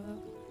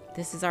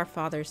 This is our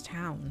father's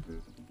town.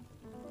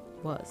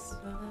 Was.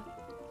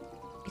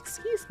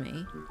 Excuse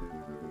me.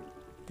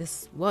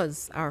 This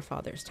was our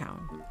father's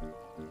town.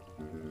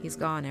 He's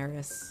gone,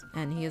 Eris,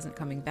 and he isn't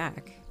coming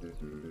back.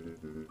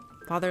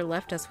 Father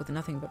left us with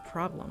nothing but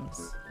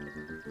problems.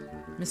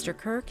 Mr.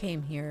 Kerr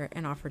came here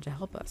and offered to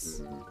help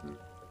us.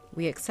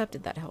 We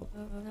accepted that help.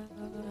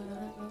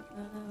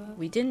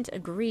 We didn't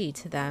agree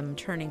to them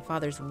turning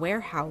Father's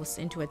warehouse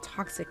into a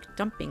toxic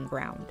dumping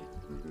ground.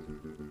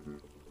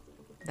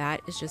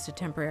 That is just a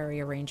temporary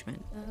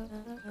arrangement.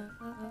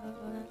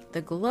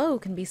 The glow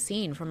can be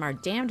seen from our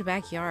damned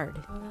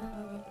backyard.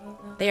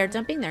 They are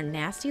dumping their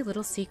nasty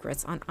little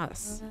secrets on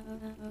us.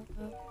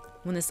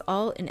 When this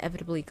all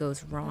inevitably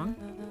goes wrong,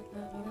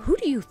 who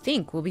do you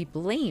think will be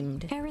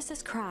blamed?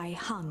 Eris's cry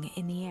hung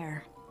in the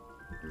air.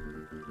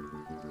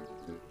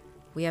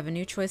 We have a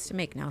new choice to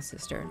make now,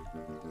 sister.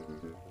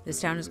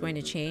 This town is going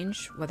to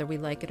change, whether we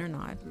like it or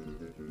not.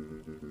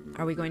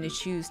 Are we going to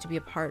choose to be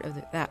a part of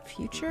that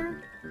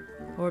future,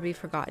 or be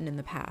forgotten in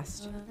the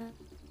past?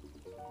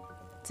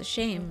 It's a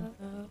shame.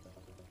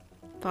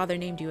 Father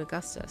named you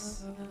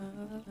Augustus,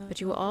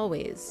 but you will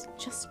always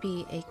just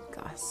be a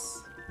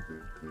Gus.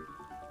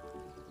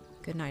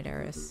 Good night,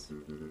 Eris.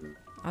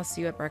 I'll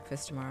see you at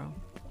breakfast tomorrow.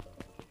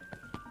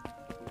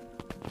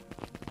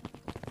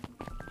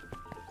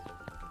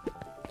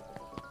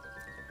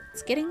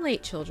 It's getting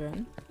late,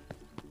 children.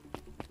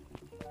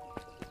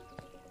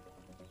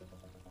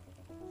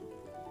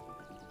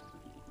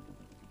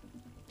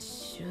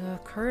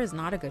 Kerr is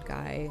not a good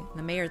guy.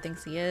 The mayor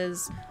thinks he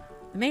is.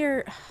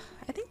 I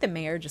think the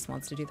mayor just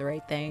wants to do the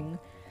right thing.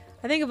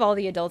 I think of all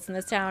the adults in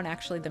this town,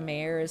 actually the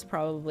mayor is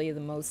probably the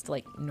most,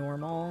 like,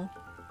 normal.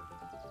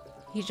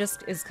 He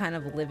just is kind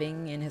of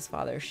living in his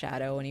father's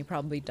shadow, and he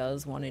probably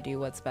does want to do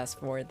what's best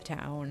for the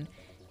town.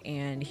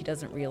 And he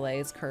doesn't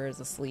realize Kerr is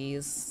a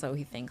sleaze, so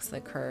he thinks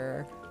that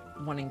Kerr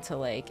wanting to,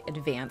 like,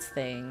 advance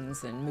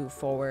things and move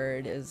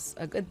forward is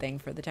a good thing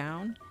for the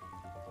town.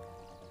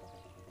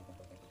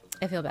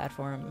 I feel bad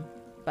for him.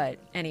 But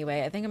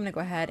anyway, I think I'm gonna go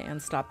ahead and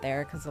stop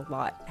there because a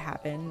lot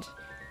happened.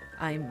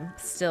 I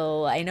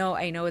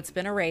know it's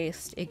been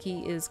erased.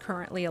 Iggy is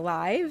currently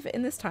alive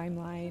in this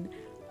timeline,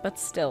 but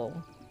still,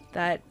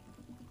 that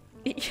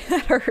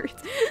hurt.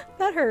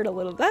 That hurt a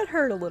little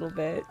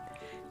bit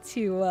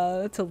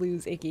to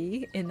lose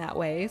Iggy in that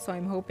way. So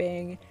I'm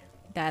hoping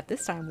that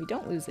this time we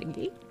don't lose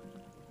Iggy.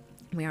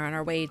 We are on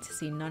our way to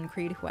see Nun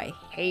Creed, who I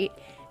hate,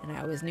 and I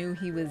always knew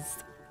he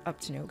was up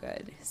to no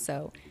good.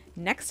 So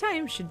next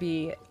time should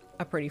be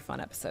a pretty fun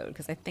episode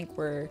because I think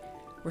we're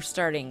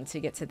starting to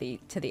get to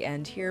the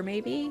end here.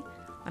 Maybe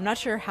I'm not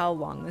sure how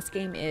long this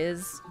game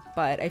is,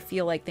 but I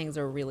feel like things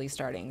are really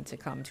starting to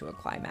come to a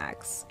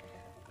climax.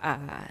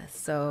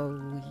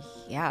 So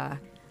yeah,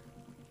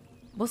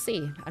 we'll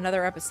see.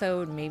 Another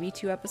episode, maybe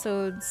 2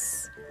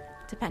 episodes,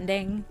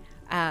 depending.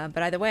 But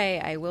either way,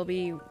 I will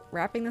be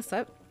wrapping this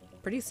up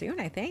pretty soon,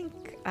 I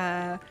think.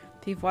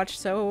 If you've watched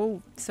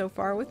so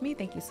far with me,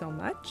 thank you so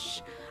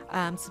much.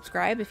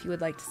 Subscribe if you would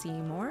like to see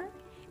more.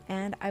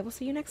 and I will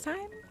see you next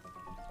time.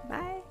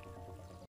 Bye.